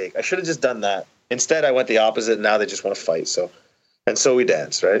that mistake. I should have just done that. Instead, I went the opposite, and now they just want to fight. So we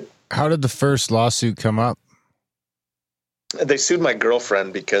dance, right? How did the first lawsuit come up? They sued my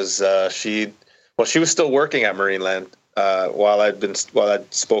girlfriend because she was still working at Marineland while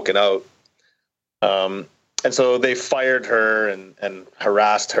I'd spoken out. And so they fired her and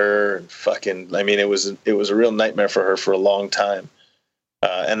harassed her and fucking, I mean, it was a real nightmare for her for a long time.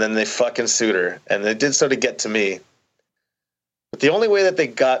 And then they fucking sued her, and they did so to get to me. But the only way that they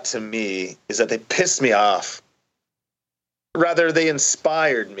got to me is that they pissed me off. Rather, they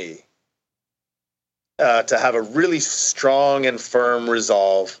inspired me to have a really strong and firm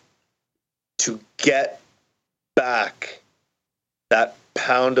resolve to get back that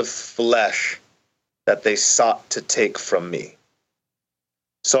pound of flesh that they sought to take from me.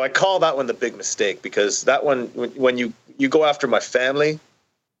 So I call that one the big mistake, because that one, when you go after my family,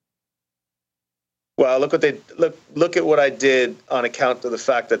 well, look at what I did on account of the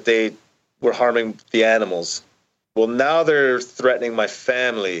fact that they were harming the animals. Well, now they're threatening my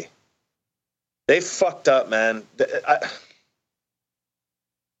family. They fucked up, man.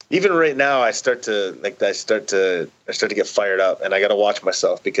 Even right now, I start to get fired up, and I got to watch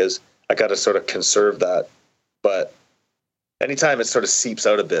myself because I got to sort of conserve that. But anytime it sort of seeps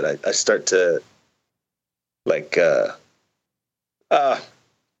out a bit, I start to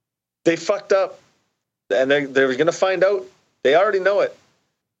they fucked up, and they're going to find out. They already know it,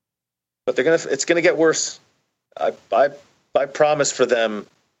 but it's going to get worse. I promise for them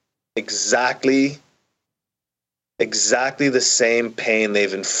exactly the same pain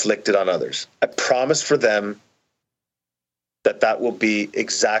they've inflicted on others. I promise for them that will be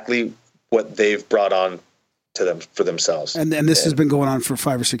exactly what they've brought on to them for themselves. And this has been going on for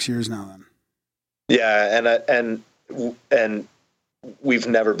 5 or 6 years now then. Yeah, and we've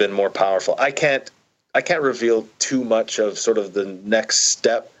never been more powerful. I can't reveal too much of sort of the next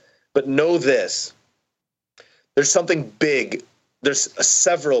step, but know this. There's something big. There's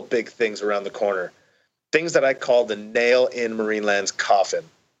several big things around the corner, things that I call the nail in Marineland's coffin.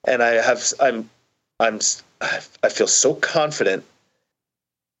 And I feel so confident,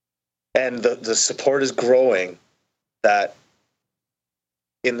 and the support is growing, that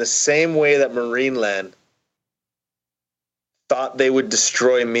in the same way that Marineland thought they would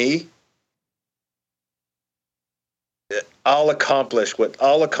destroy me, I'll accomplish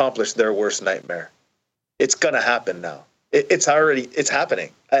their worst nightmare. It's going to happen now. It's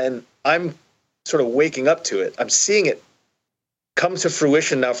happening. And I'm sort of waking up to it. I'm seeing it come to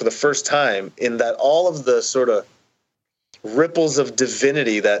fruition now for the first time, in that all of the sort of ripples of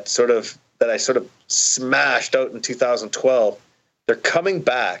divinity that I sort of smashed out in 2012, they're coming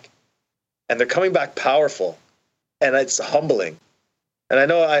back, and they're coming back powerful, and it's humbling. And I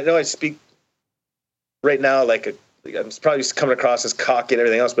know I speak right now like I'm probably coming across as cocky and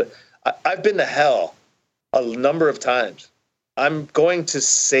everything else, but I've been to hell a number of times. I'm going to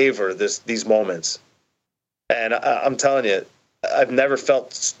savor these moments, and I'm telling you, I've never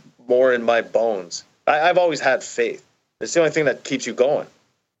felt more in my bones. I've always had faith. It's the only thing that keeps you going.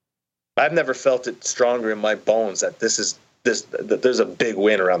 I've never felt it stronger in my bones that that there's a big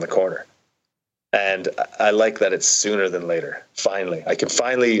win around the corner. And I like that it's sooner than later. Finally, I can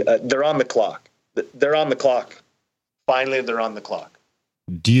they're on the clock. They're on the clock. Finally, they're on the clock.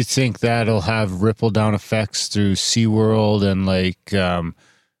 Do you think that'll have ripple down effects through SeaWorld and like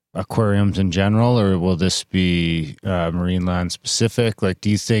aquariums in general, or will this be Marineland specific? Like, do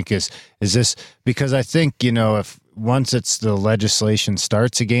you think is this, because I think, if once the legislation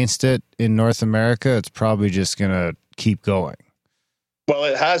starts against it in North America, it's probably just going to keep going. Well,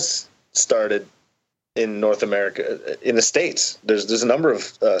 it has started in North America, in the States. There's a number of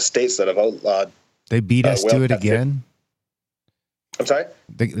states that have outlawed. They beat us to it again. I'm sorry?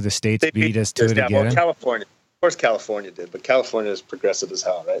 The states beat us to it again? Well, California. Of course California did, but California is progressive as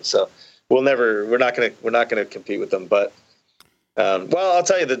hell, right? So we're not gonna compete with them. But I'll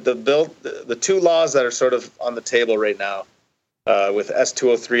tell you, the two laws that are sort of on the table right now, with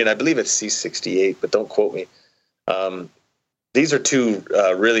S203 and I believe it's C68, but don't quote me. These are two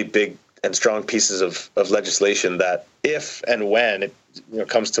really big and strong pieces of legislation that, if and when it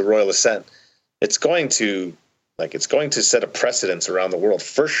comes to royal assent, it's going to set a precedence around the world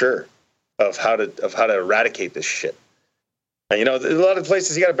for sure of how to eradicate this shit. And a lot of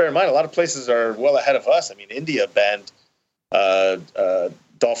places, you got to bear in mind, a lot of places are well ahead of us. I mean, India banned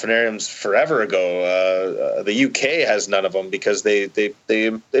dolphinariums forever ago. The UK has none of them because they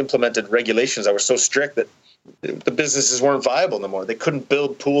implemented regulations that were so strict that the businesses weren't viable no more. They couldn't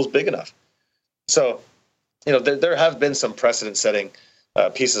build pools big enough. So, there have been some precedent-setting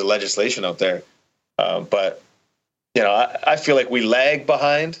pieces of legislation out there, but I feel like we lag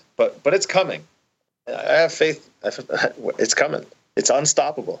behind, but it's coming. I have faith. It's coming. It's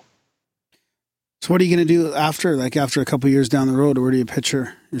unstoppable. So what are you going to do after a couple of years down the road? Where do you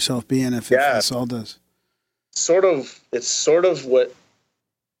picture yourself being if this all does? It's sort of what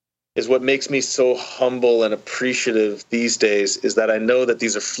makes me so humble and appreciative these days, is that I know that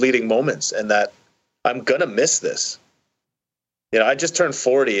these are fleeting moments and that I'm going to miss this. I just turned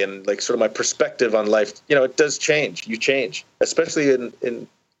 40, and like sort of my perspective on life, it does change. You change, especially in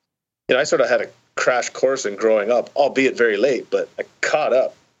I sort of had a crash course in growing up, albeit very late, but I caught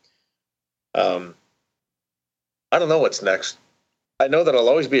up. I don't know what's next. I know that I'll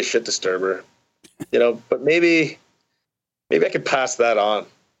always be a shit disturber, but maybe I could pass that on.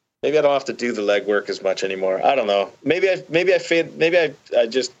 Maybe I don't have to do the legwork as much anymore. I don't know. Maybe I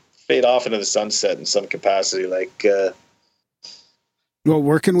just fade off into the sunset in some capacity, like. Well,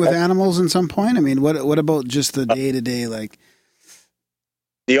 working with animals in some point? I mean, what about just the day-to-day, like?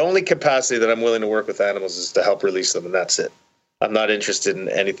 The only capacity that I'm willing to work with animals is to help release them, and that's it. I'm not interested in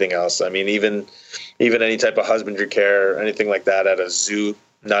anything else. I mean, even any type of husbandry care or anything like that at a zoo,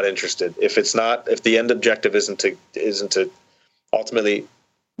 not interested. If the end objective isn't to ultimately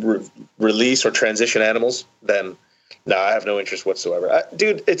release or transition animals, then no, I have no interest whatsoever.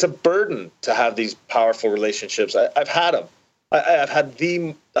 Dude, it's a burden to have these powerful relationships. I've had them. I've had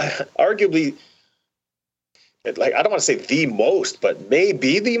arguably, like, I don't want to say the most, but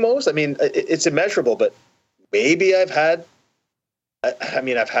maybe the most. I mean, it's immeasurable, but maybe I've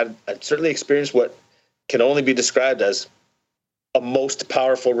certainly experienced what can only be described as a most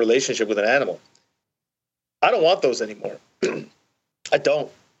powerful relationship with an animal. I don't want those anymore. I don't.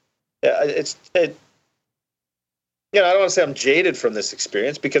 I don't want to say I'm jaded from this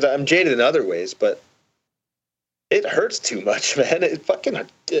experience, because I'm jaded in other ways, but it hurts too much, man. It fucking,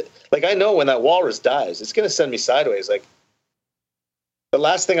 like, I know when that walrus dies, it's going to send me sideways. Like, the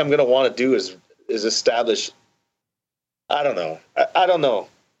last thing I'm going to want to do is establish I don't know. I don't know.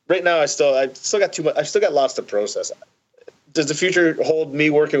 Right now, I still got too much. I still got lots to process. Does the future hold me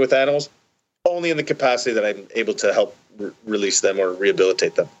working with animals? Only in the capacity that I'm able to help release them or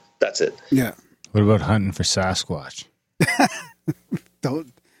rehabilitate them. That's it. Yeah. What about hunting for Sasquatch?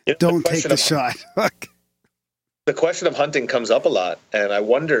 Don't the take the shot. The question of hunting comes up a lot, and I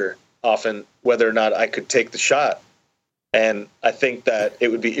wonder often whether or not I could take the shot. And I think that it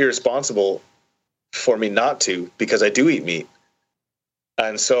would be irresponsible for me not to, because I do eat meat.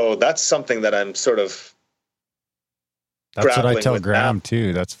 And so that's something that I'm sort of That's what I tell with Graham now.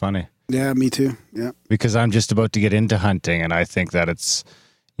 too. That's funny. Yeah, me too. Yeah. Because I'm just about to get into hunting, and I think that it's,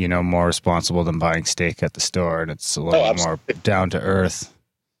 more responsible than buying steak at the store, and it's a little more down to earth.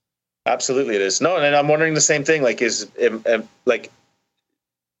 Absolutely, it is. No, and I'm wondering the same thing. Like, is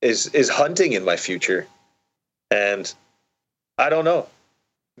hunting in my future? And I don't know.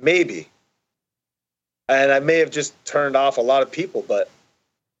 Maybe. And I may have just turned off a lot of people, but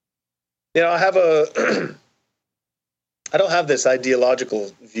I have I don't have this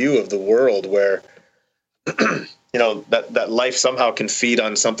ideological view of the world where that life somehow can feed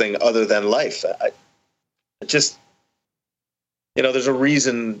on something other than life. I just, there's a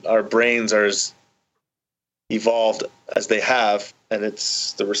reason our brains are as evolved as they have, and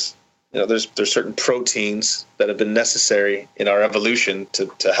it's there's certain proteins that have been necessary in our evolution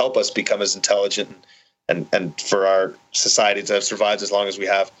to help us become as intelligent and for our society to have survived as long as we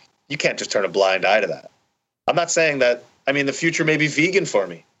have. You can't just turn a blind eye to that. I'm not saying that. I mean, the future may be vegan for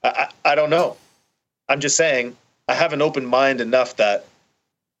me. I don't know. I'm just saying I have an open mind enough that,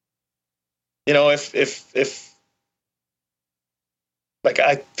 if like,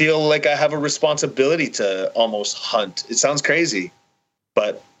 I feel like I have a responsibility to almost hunt. It sounds crazy,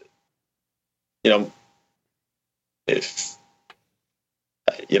 but if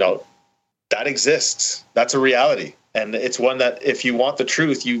that exists, that's a reality, and it's one that if you want the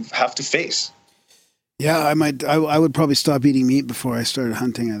truth, you have to face. Yeah, I would probably stop eating meat before I started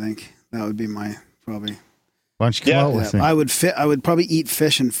hunting. I think that would be my probably. Why don't you come out with me? I would probably eat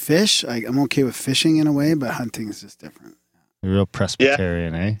fish and fish. I'm okay with fishing in a way, but hunting is just different. You're a real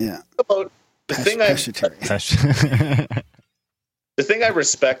Presbyterian, eh? Yeah. About the thing I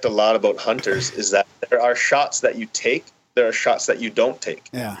respect a lot about hunters is that there are shots that you take, there are shots that you don't take.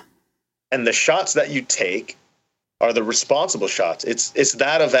 Yeah. And the shots that you take are the responsible shots. It's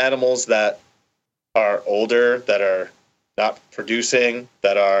that of animals that are older, that are not producing,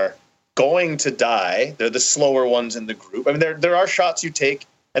 that are going to die. They're the slower ones in the group. I mean, there are shots you take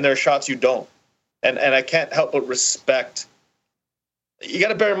and there are shots you don't. And I can't help but respect. You got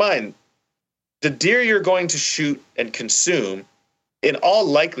to bear in mind, the deer you're going to shoot and consume, in all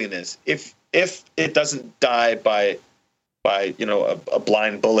likeliness, if it doesn't die by a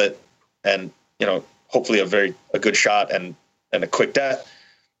blind bullet and hopefully a good shot and a quick death.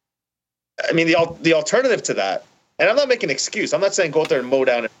 I mean, the alternative to that, and I'm not making an excuse. I'm not saying go out there and mow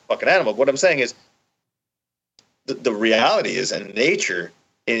down a fucking animal. What I'm saying is the reality is, in nature,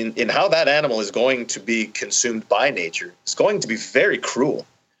 in how that animal is going to be consumed by nature, it's going to be very cruel.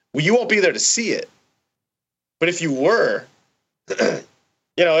 Well, you won't be there to see it. But if you were,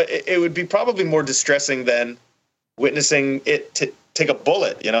 it would be probably more distressing than witnessing it take a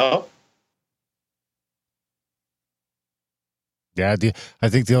bullet, Yeah, I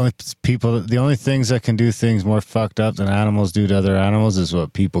think the only things that can do things more fucked up than animals do to other animals is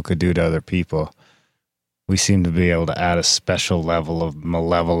what people could do to other people. We seem to be able to add a special level of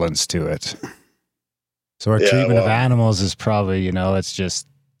malevolence to it. So our treatment of animals is probably, it's just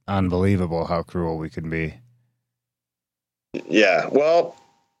unbelievable how cruel we can be. Yeah, well,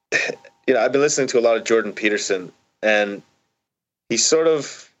 I've been listening to a lot of Jordan Peterson, and he sort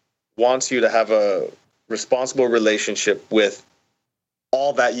of wants you to have a responsible relationship with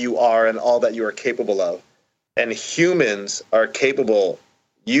all that you are and all that you are capable of. And humans are capable,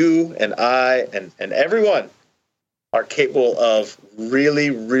 you and I and everyone are capable of really,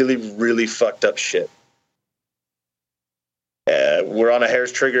 really, really fucked up shit. We're on a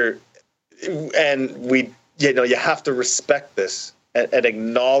hair's trigger, and you have to respect this and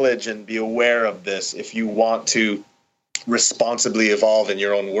acknowledge and be aware of this if you want to responsibly evolve in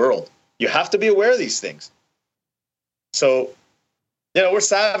your own world. You have to be aware of these things. So, we're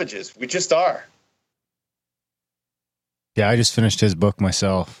savages. We just are. Yeah, I just finished his book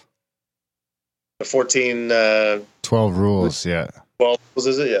myself. The 12 rules, yeah. 12 rules,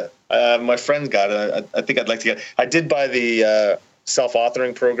 is it? Yeah. My friend got it. I think I'd like to get it. I did buy the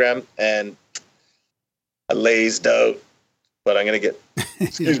self-authoring program, and I lazed out, but I'm going to get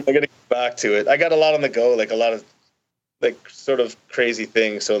back to it. I got a lot on the go, like a lot of like sort of crazy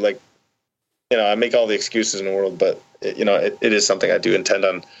things. So like I make all the excuses in the world, but it is something I do intend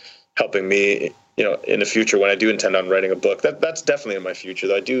on helping me, in the future when I do intend on writing a book. That's definitely in my future,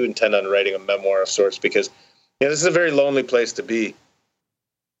 though. I do intend on writing a memoir of sorts because, this is a very lonely place to be.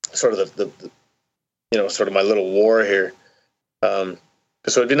 Sort of sort of my little war here. So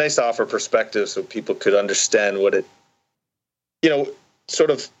it'd be nice to offer perspective so people could understand what it,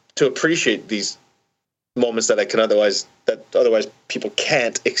 sort of to appreciate these moments that otherwise people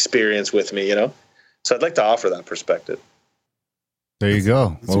can't experience with me, So I'd like to offer that perspective. There you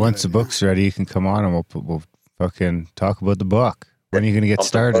go. Well, once the book's ready, you can come on and we'll fucking talk about the book. When are you going to get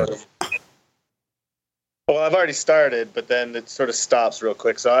started? Well, I've already started, but then it sort of stops real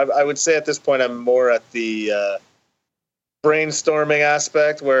quick. So I would say at this point, I'm more at the brainstorming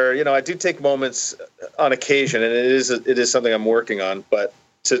aspect where, I do take moments on occasion, and it is something I'm working on, but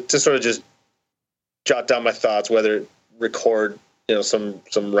to sort of just jot down my thoughts, whether record, some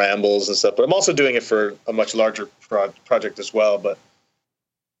rambles and stuff, but I'm also doing it for a much larger project as well. But,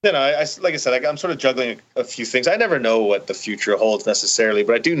 like I said, I'm sort of juggling a few things. I never know what the future holds necessarily,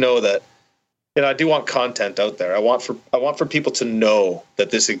 but I do know that, I do want content out there. I want for people to know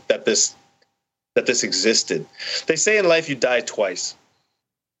that this existed. They say in life you die twice.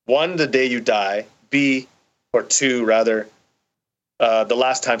 One, the day you die. Two, rather, the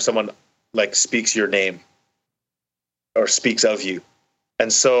last time someone speaks your name or speaks of you.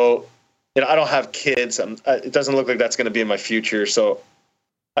 And so, I don't have kids. It doesn't look like that's going to be in my future. So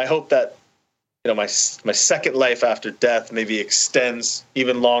I hope that, my second life after death maybe extends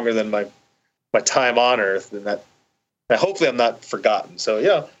even longer than my time on Earth, and that hopefully I'm not forgotten.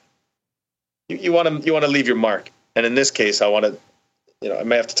 So, you want to leave your mark. And in this case, I want to, I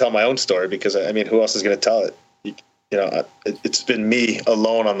may have to tell my own story because who else is going to tell it? It's been me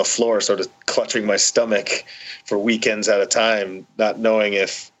alone on the floor, sort of clutching my stomach for weekends at a time, not knowing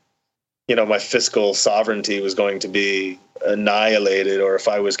if, my fiscal sovereignty was going to be annihilated or if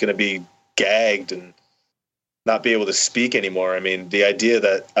I was going to be gagged and not be able to speak anymore. The idea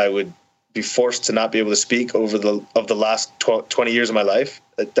that I would be forced to not be able to speak over the last 20 years of my life,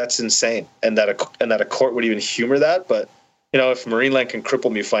 that's insane. And that a court would even humor that. But, if Marineland can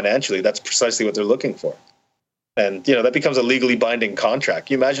cripple me financially, that's precisely what they're looking for. And, that becomes a legally binding contract.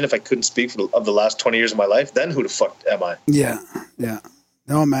 Can you imagine if I couldn't speak of the last 20 years of my life? Then who the fuck am I? Yeah.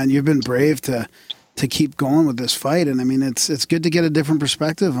 No, man, you've been brave to keep going with this fight. And it's good to get a different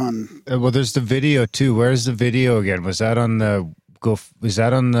perspective on. Well, there's the video too. Where's the video again? Was that on the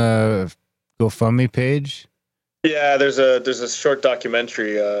GoFundMe page? Yeah, there's a short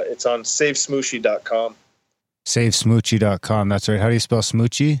documentary. It's on savesmoochy.com. Savesmoochy.com. That's right. How do you spell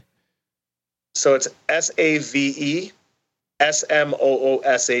Smoochy? So it's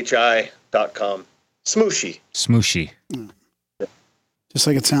SAVESMOOSHI.com. Smoochy. Just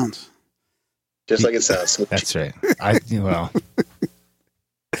like it sounds. Smoochy. That's right.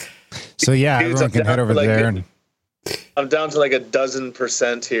 So yeah, everyone can head over there. And I'm down to a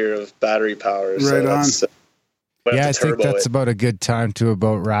dozen% here of battery power. Right on. I think that's about a good time to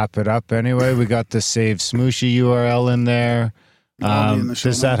wrap it up anyway. We got the Save Smoochy URL in there.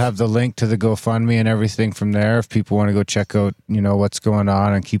 Does that have the link to the GoFundMe and everything from there if people want to go check out, what's going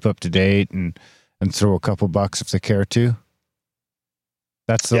on and keep up to date and throw a couple bucks if they care to?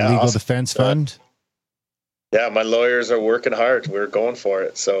 That's the Legal Defense Fund? Yeah, my lawyers are working hard. We're going for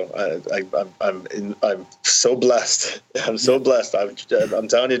it. So I'm so blessed. I'm so blessed. I'm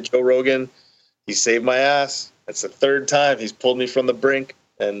telling you, Joe Rogan, he saved my ass. It's the third time he's pulled me from the brink.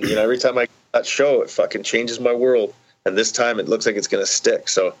 And, every time I that show, it fucking changes my world. And this time it looks like it's going to stick.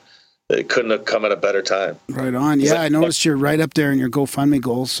 So it couldn't have come at a better time. Right on. Yeah, I noticed you're right up there in your GoFundMe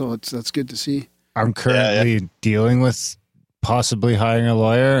goals. So that's good to see. I'm currently dealing with possibly hiring a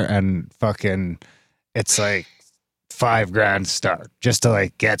lawyer, and fucking it's like $5,000 start just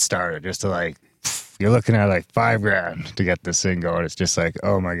to get started, just to you're looking at $5,000 to get this thing going. It's just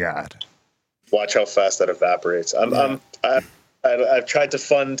oh my God. Watch how fast that evaporates. I've tried to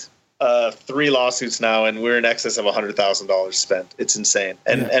fund 3 lawsuits now, and we're in excess of $100,000 spent. It's insane.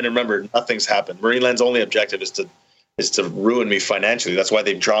 And remember, nothing's happened. Marineland's only objective is to ruin me financially. That's why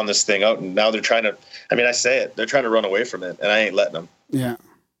they've drawn this thing out, and now they're trying to. I say it. They're trying to run away from it, and I ain't letting them. Yeah.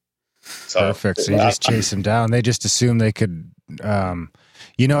 So, perfect. So you just chase them down. They just assume they could.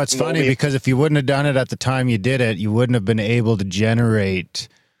 It's funny because if you wouldn't have done it at the time you did it, you wouldn't have been able to generate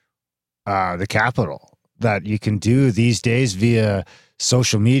the capital that you can do these days via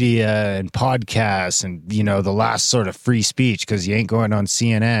social media and podcasts and, the last sort of free speech, because you ain't going on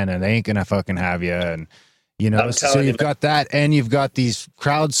CNN and they ain't going to fucking have you. And, so you've got that, and you've got these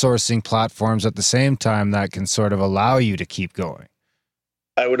crowdsourcing platforms at the same time that can sort of allow you to keep going.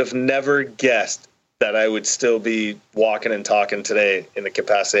 I would have never guessed that I would still be walking and talking today in the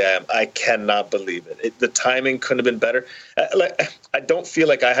capacity I am. I cannot believe it. The timing couldn't have been better. I don't feel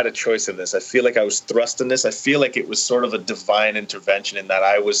like I had a choice in this. I feel like I was thrust in this. I feel like it was sort of a divine intervention in that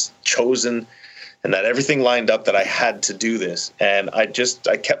I was chosen and that everything lined up that I had to do this. And I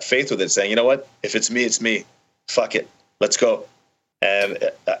kept faith with it, saying, you know what? If it's me, it's me. Fuck it. Let's go.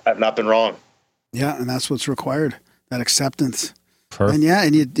 And I've not been wrong. Yeah, and that's what's required, that acceptance. Perfect. And yeah,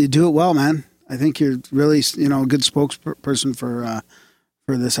 and you do it well, man. I think you're really, a good spokesperson for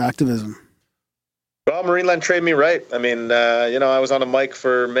this activism. Well, Marineland trained me right. I mean, I was on a mic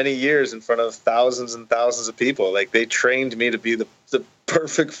for many years in front of thousands and thousands of people. Like, they trained me to be the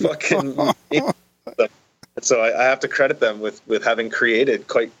perfect fucking So I have to credit them with having created,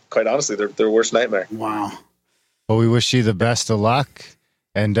 quite honestly, their worst nightmare. Wow. Well, we wish you the best of luck.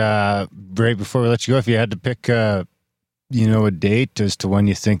 And right before we let you go, if you had to pick a date as to when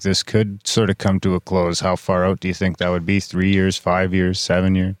you think this could sort of come to a close, how far out do you think that would be? 3 years, 5 years,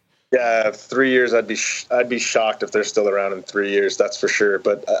 7 years? Yeah, 3 years. I'd be shocked if they're still around in 3 years. That's for sure.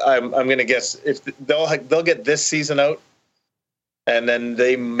 But I'm going to guess if they'll get this season out, and then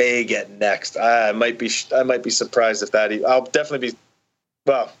they may get next. I might be surprised if that. I'll definitely be.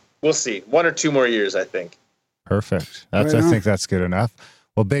 Well, we'll see. 1 or 2 more years, I think. Perfect. I think that's good enough.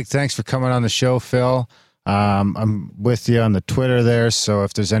 Well, big thanks for coming on the show, Phil. I'm with you on the Twitter there, so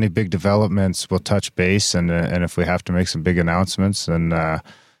if there's any big developments, we'll touch base, and if we have to make some big announcements, then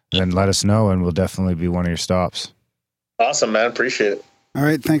let us know, and we'll definitely be one of your stops. Awesome, man. Appreciate it. All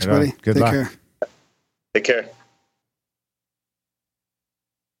right. Thanks, buddy. Good Take luck. care. Take care.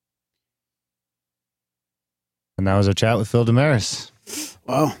 And that was our chat with Phil Demers.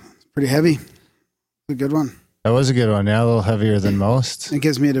 Wow. It's pretty heavy. A good one. That was a good one. Yeah, a little heavier than most. It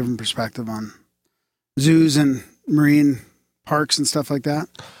gives me a different perspective on zoos and marine parks and stuff like that.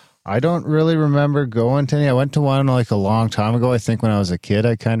 I don't really remember going to any. I went to one like a long time ago. I think when I was a kid,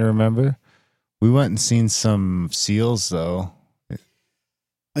 I kind of remember. We went and seen some seals, though.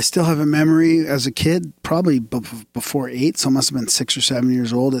 I still have a memory as a kid, probably before 8, so I must have been 6 or 7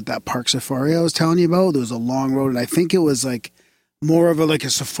 years old at that park safari I was telling you about. There was a long road, and I think it was like more of a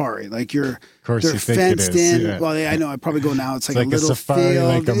safari. Like they're fenced in. Yeah. Well, I know. I probably go now. It's like a little safari,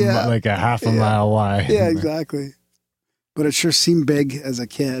 field. like a half a mile wide. Yeah, exactly. But it sure seemed big as a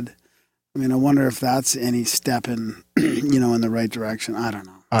kid. I mean, I wonder if that's any step in, in the right direction. I don't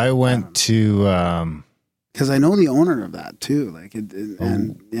know. I went to because I know the owner of that too. Like,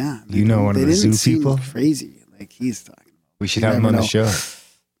 and yeah, one of the zoo people. Crazy, like he's talking about. We should have him on the show.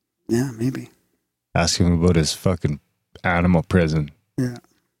 Yeah, maybe. Ask him about his fucking animal prison. Yeah.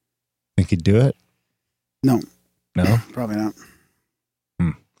 Think he'd do it? No, probably not.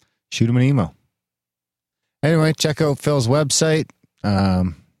 Shoot him an email. Anyway, check out Phil's website.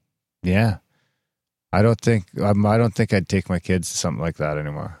 Yeah, I don't think I'd take my kids to something like that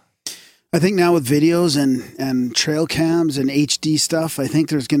anymore. I think now with videos and trail cams and HD stuff, I think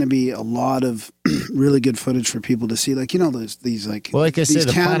there's going to be a lot of really good footage for people to see. Like, there's these like. Well, like I said,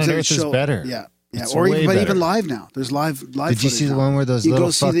 the Planet Earth is better. Yeah. Yeah, it's even live now. There's live. Did you see the one where those little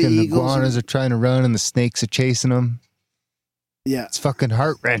fucking iguanas are trying to run and the snakes are chasing them? Yeah, it's fucking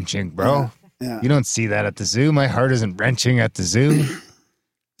heart wrenching, bro. Yeah. You don't see that at the zoo. My heart isn't wrenching at the zoo.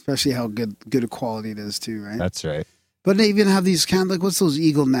 Especially how good a quality it is too, right? That's right. But they even have these cams, like what's those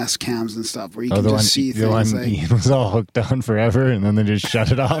eagle nest cams and stuff where you can just see things. Like, Ian was all hooked on forever, and then they just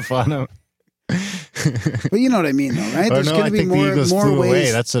shut it off on him. But you know what I mean, though, right? There's going to be more ways.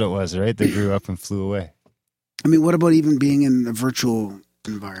 Away. That's what it was, right? They grew up and flew away. I mean, what about even being in a virtual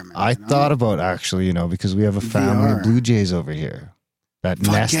environment? I thought about actually, because we have a family of Blue Jays over here. That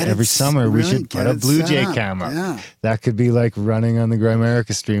nest every summer. We should put a Blue Jay cam up. Yeah. That could be like running on the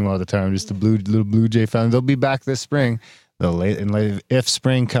Grimerica stream all the time. Just a little Blue Jay family. They'll be back this spring. If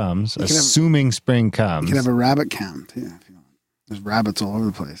spring comes, assuming spring comes. You can have a rabbit cam too. If you want. There's rabbits all over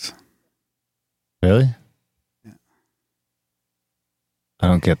the place. Really? Yeah. I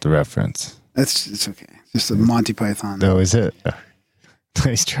don't get the reference. It's okay. It's just a Monty Python. No, is it?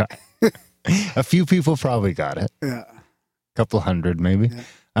 Nice try. A few people probably got it. Yeah. Couple hundred maybe.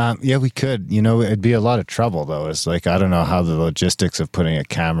 Yeah, we could. It'd be a lot of trouble though. It's like, I don't know how the logistics of putting a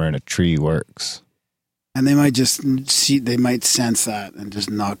camera in a tree works. And they might just they might sense that and just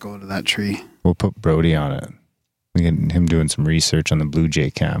not go to that tree. We'll put Brody on it. We get him doing some research on the Blue Jay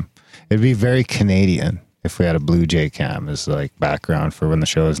cam. It'd be very Canadian if we had a Blue Jay cam as like background for when the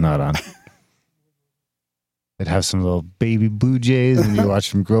show is not on. They'd have some little baby Blue Jays and you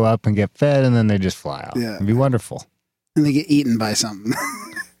watch them grow up and get fed and then they just fly out. Yeah. It'd be wonderful. And they get eaten by something.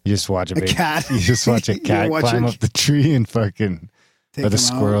 You just watch a cat. You just watch a cat climb up the tree and fucking Or the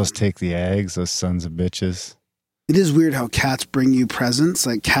squirrels take the eggs, those sons of bitches. It is weird how cats bring you presents.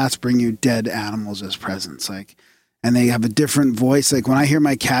 Like cats bring you dead animals as presents. Like, and they have a different voice. Like when I hear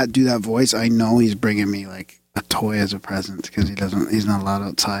my cat do that voice, I know he's bringing me like a toy as a present because he's not allowed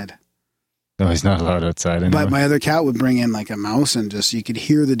outside. No, he's not allowed outside anymore. But my other cat would bring in like a mouse and just, you could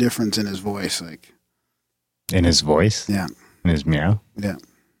hear the difference in his voice. Like in his voice? Yeah. In his meow? Yeah.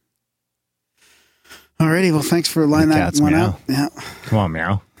 Alrighty, well, thanks for lining that one meow. up. Yeah. Come on,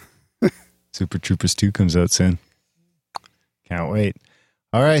 meow. Super Troopers 2 comes out soon. Can't wait.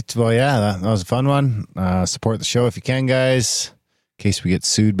 All right. Well, yeah, that was a fun one. Support the show if you can, guys. In case we get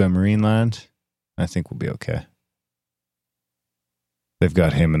sued by Marineland, I think we'll be okay. They've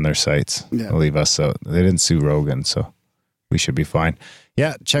got him in their sights. Yeah. They'll leave us out. They didn't sue Rogan, so we should be fine.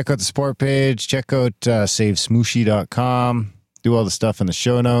 Yeah, check out the support page. Check out savesmooshy.com. Do all the stuff in the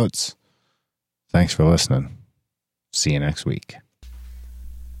show notes. Thanks for listening. See you next week.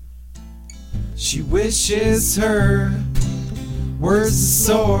 She wishes her words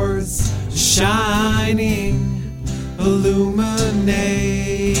swords shining,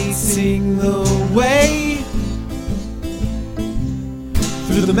 illuminating the way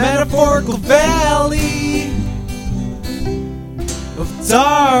through the metaphorical valley of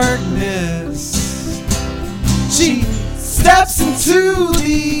darkness. She steps into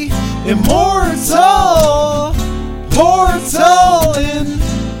the immortal portal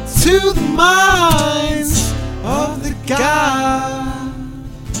into the minds of the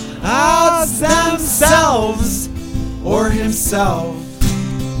gods themselves, or himself,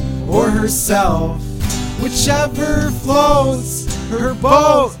 or herself, whichever floats her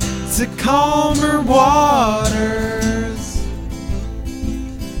boat to calmer waters,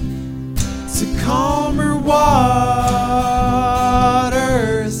 to calmer waters.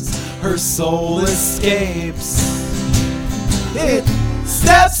 Her soul escapes. It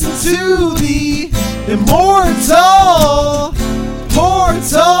steps into the immortal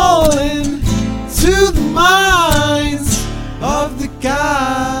portal into the minds of the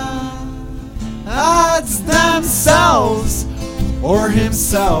gods themselves, or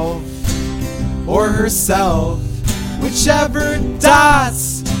himself, or herself, whichever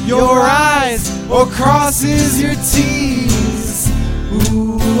dots your eyes or crosses your T's.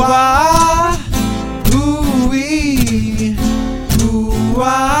 Ooh ah, ooh ee, ooh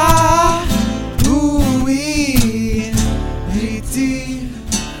ah, ooh ee,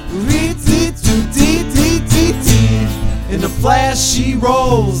 in a flash she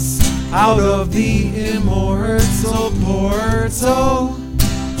rolls out of the immortal portal,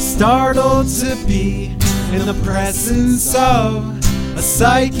 startled to be in the presence of a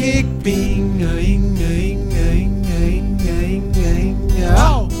psychic being.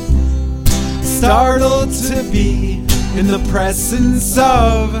 Oh. Startled to be in the presence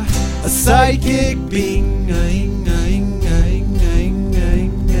of a psychic being.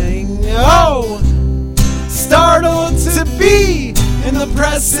 Oh. Startled to be in the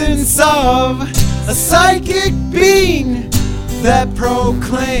presence of a psychic being that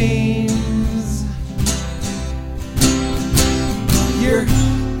proclaims your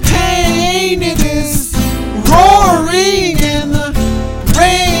pain. It is roaring in the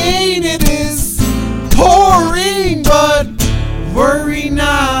rain. It is pouring, but worry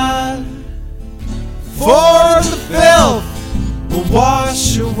not, for the filth will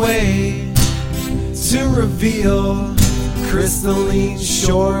wash away to reveal crystalline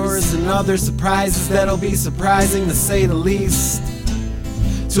shores and other surprises that'll be surprising to say the least.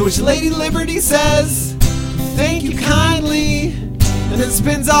 To which Lady Liberty says, thank you kindly, and then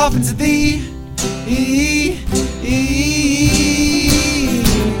spins off into the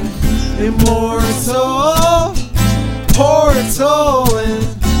immortal portal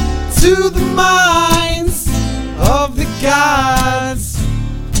into the minds of the gods.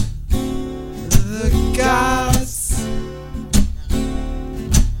 The gods,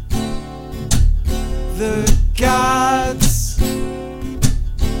 the gods,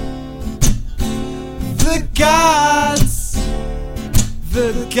 the gods,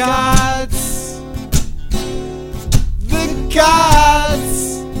 the gods, the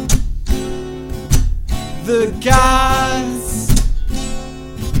gods, the gods,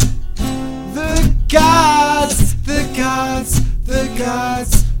 the gods, the gods, the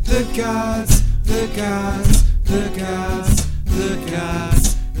gods, the gods. The gods, the gods, the gods, the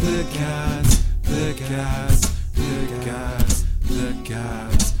gods, the gods, the gods, the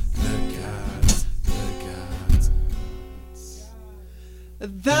gods, the gods, the gods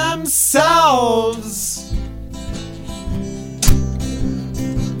themselves.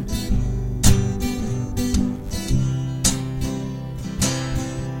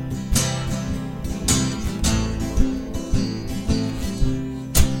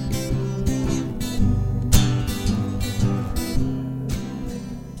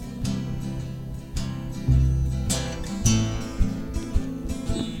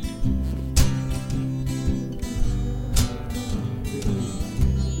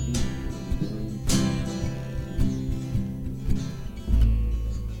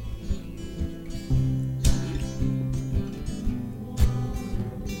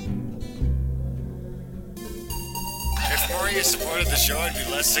 you supported the show, I'd be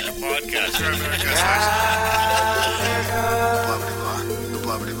less sick of podcasts.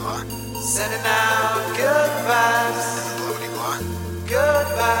 Blah-blah-blah. Sending out good vibes. Blah-blah-blah. Good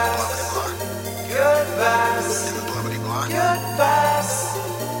vibes. Good vibes. Blah-blah-blah. Good vibes.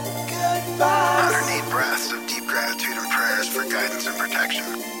 Good vibes. 108 breaths of deep gratitude and prayers for guidance and protection.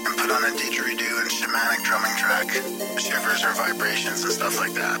 And put on a didgeridoo and shamanic drumming track. Shivers or vibrations and stuff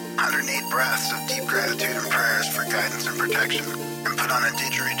like that. 108 breaths of deep gratitude and prayers for guidance and protection. And put on a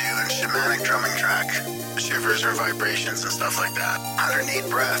didgeridoo and shamanic drumming track. Shivers or vibrations and stuff like that. 108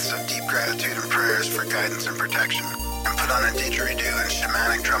 breaths of deep gratitude and prayers for guidance and protection. And put on a didgeridoo and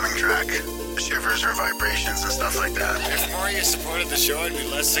shamanic drumming track. Shivers or vibrations and stuff like that. If more of you supported the show, I'd be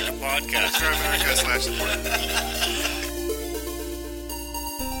less sick of podcasts. Grimerica/support.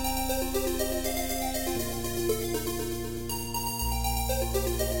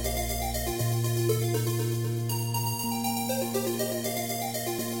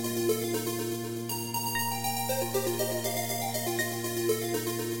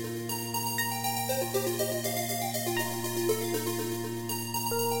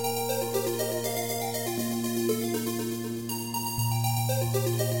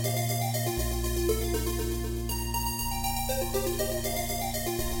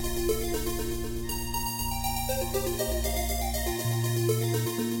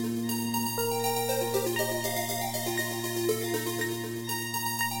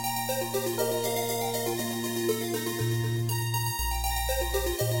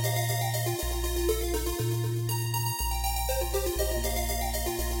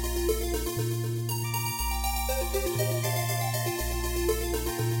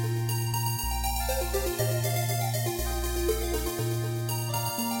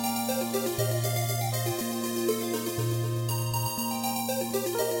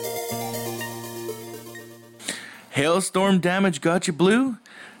 Hailstorm damage got you blue?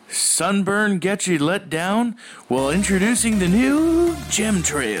 Sunburn get you let down? Well, introducing the new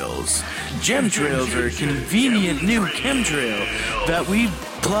Chemtrails. Chemtrails are a convenient new chemtrail that we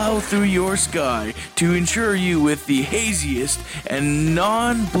plow through your sky to ensure you with the haziest and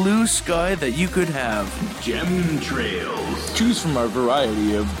non-blue sky that you could have. Chemtrails. Choose from our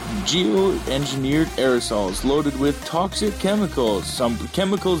variety of geo-engineered aerosols loaded with toxic chemicals. Some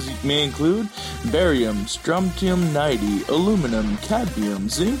chemicals may include barium, strontium-90, aluminum, cadmium,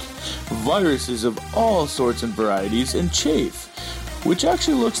 zinc, viruses of all sorts and varieties, and chaff, which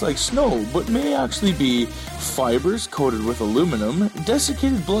actually looks like snow, but may actually be fibers coated with aluminum,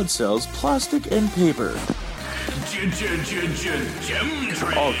 desiccated blood cells, plastic, and paper.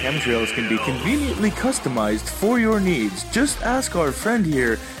 All chemtrails can be conveniently customized for your needs. Just ask our friend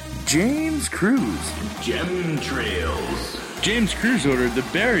here, James Cruz. Chemtrails. James Cruz ordered the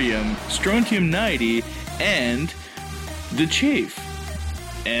barium, strontium-90, and the chaff.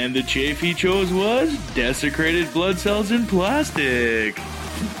 And the chaff he chose was desiccated blood cells and plastic.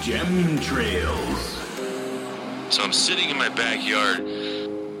 Chemtrails. So I'm sitting in my backyard,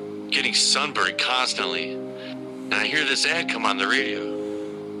 getting sunburned constantly, and I hear this ad come on the radio.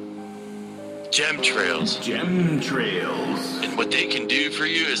 Chemtrails. Chemtrails. And what they can do for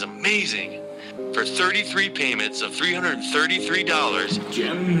you is amazing. For 33 payments of $333,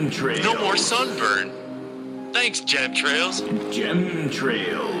 Chemtrails. No more sunburn. Thanks, Chemtrails.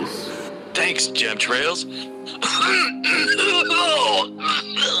 Chemtrails. Thanks, Chemtrails.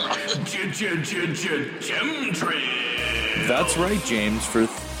 Chemtrails. That's right, James. For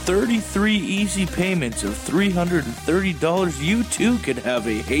 33 easy payments of $330, you too could have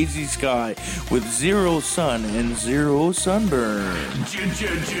a hazy sky with zero sun and zero sunburn.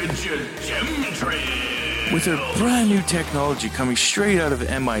 With our brand new technology coming straight out of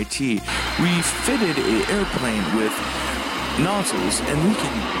MIT, we fitted an airplane with nozzles, and we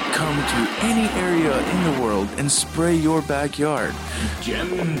can come to any area in the world and spray your backyard.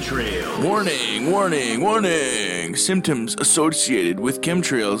 Chemtrails. Warning, warning, warning! Symptoms associated with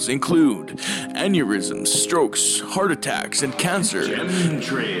chemtrails include aneurysms, strokes, heart attacks, and cancer.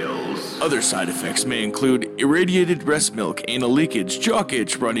 Chemtrails. Other side effects may include irradiated breast milk, anal leakage, jock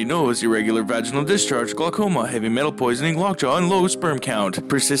itch, runny nose, irregular vaginal discharge, glaucoma, heavy metal poisoning, lockjaw, and low sperm count,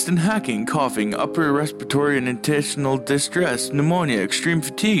 persistent hacking, coughing, upper respiratory and intestinal distress, pneumonia, extreme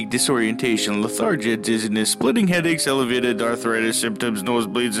fatigue, disorientation, lethargia, dizziness, splitting headaches, elevated arthritis symptoms,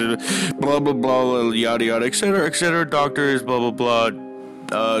 nosebleeds, blah blah blah, yada yada, etc., doctors, blah blah blah,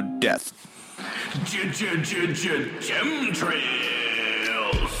 death.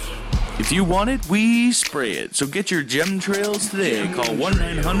 If you want it, we spray it. So get your Chemtrails today. Call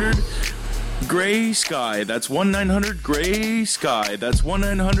 1-900-GRAY-SKY. That's 1-900-GRAY-SKY. That's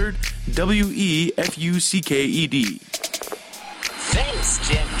 1-900-WEFUCKED. latest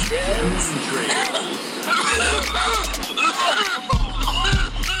gem trails.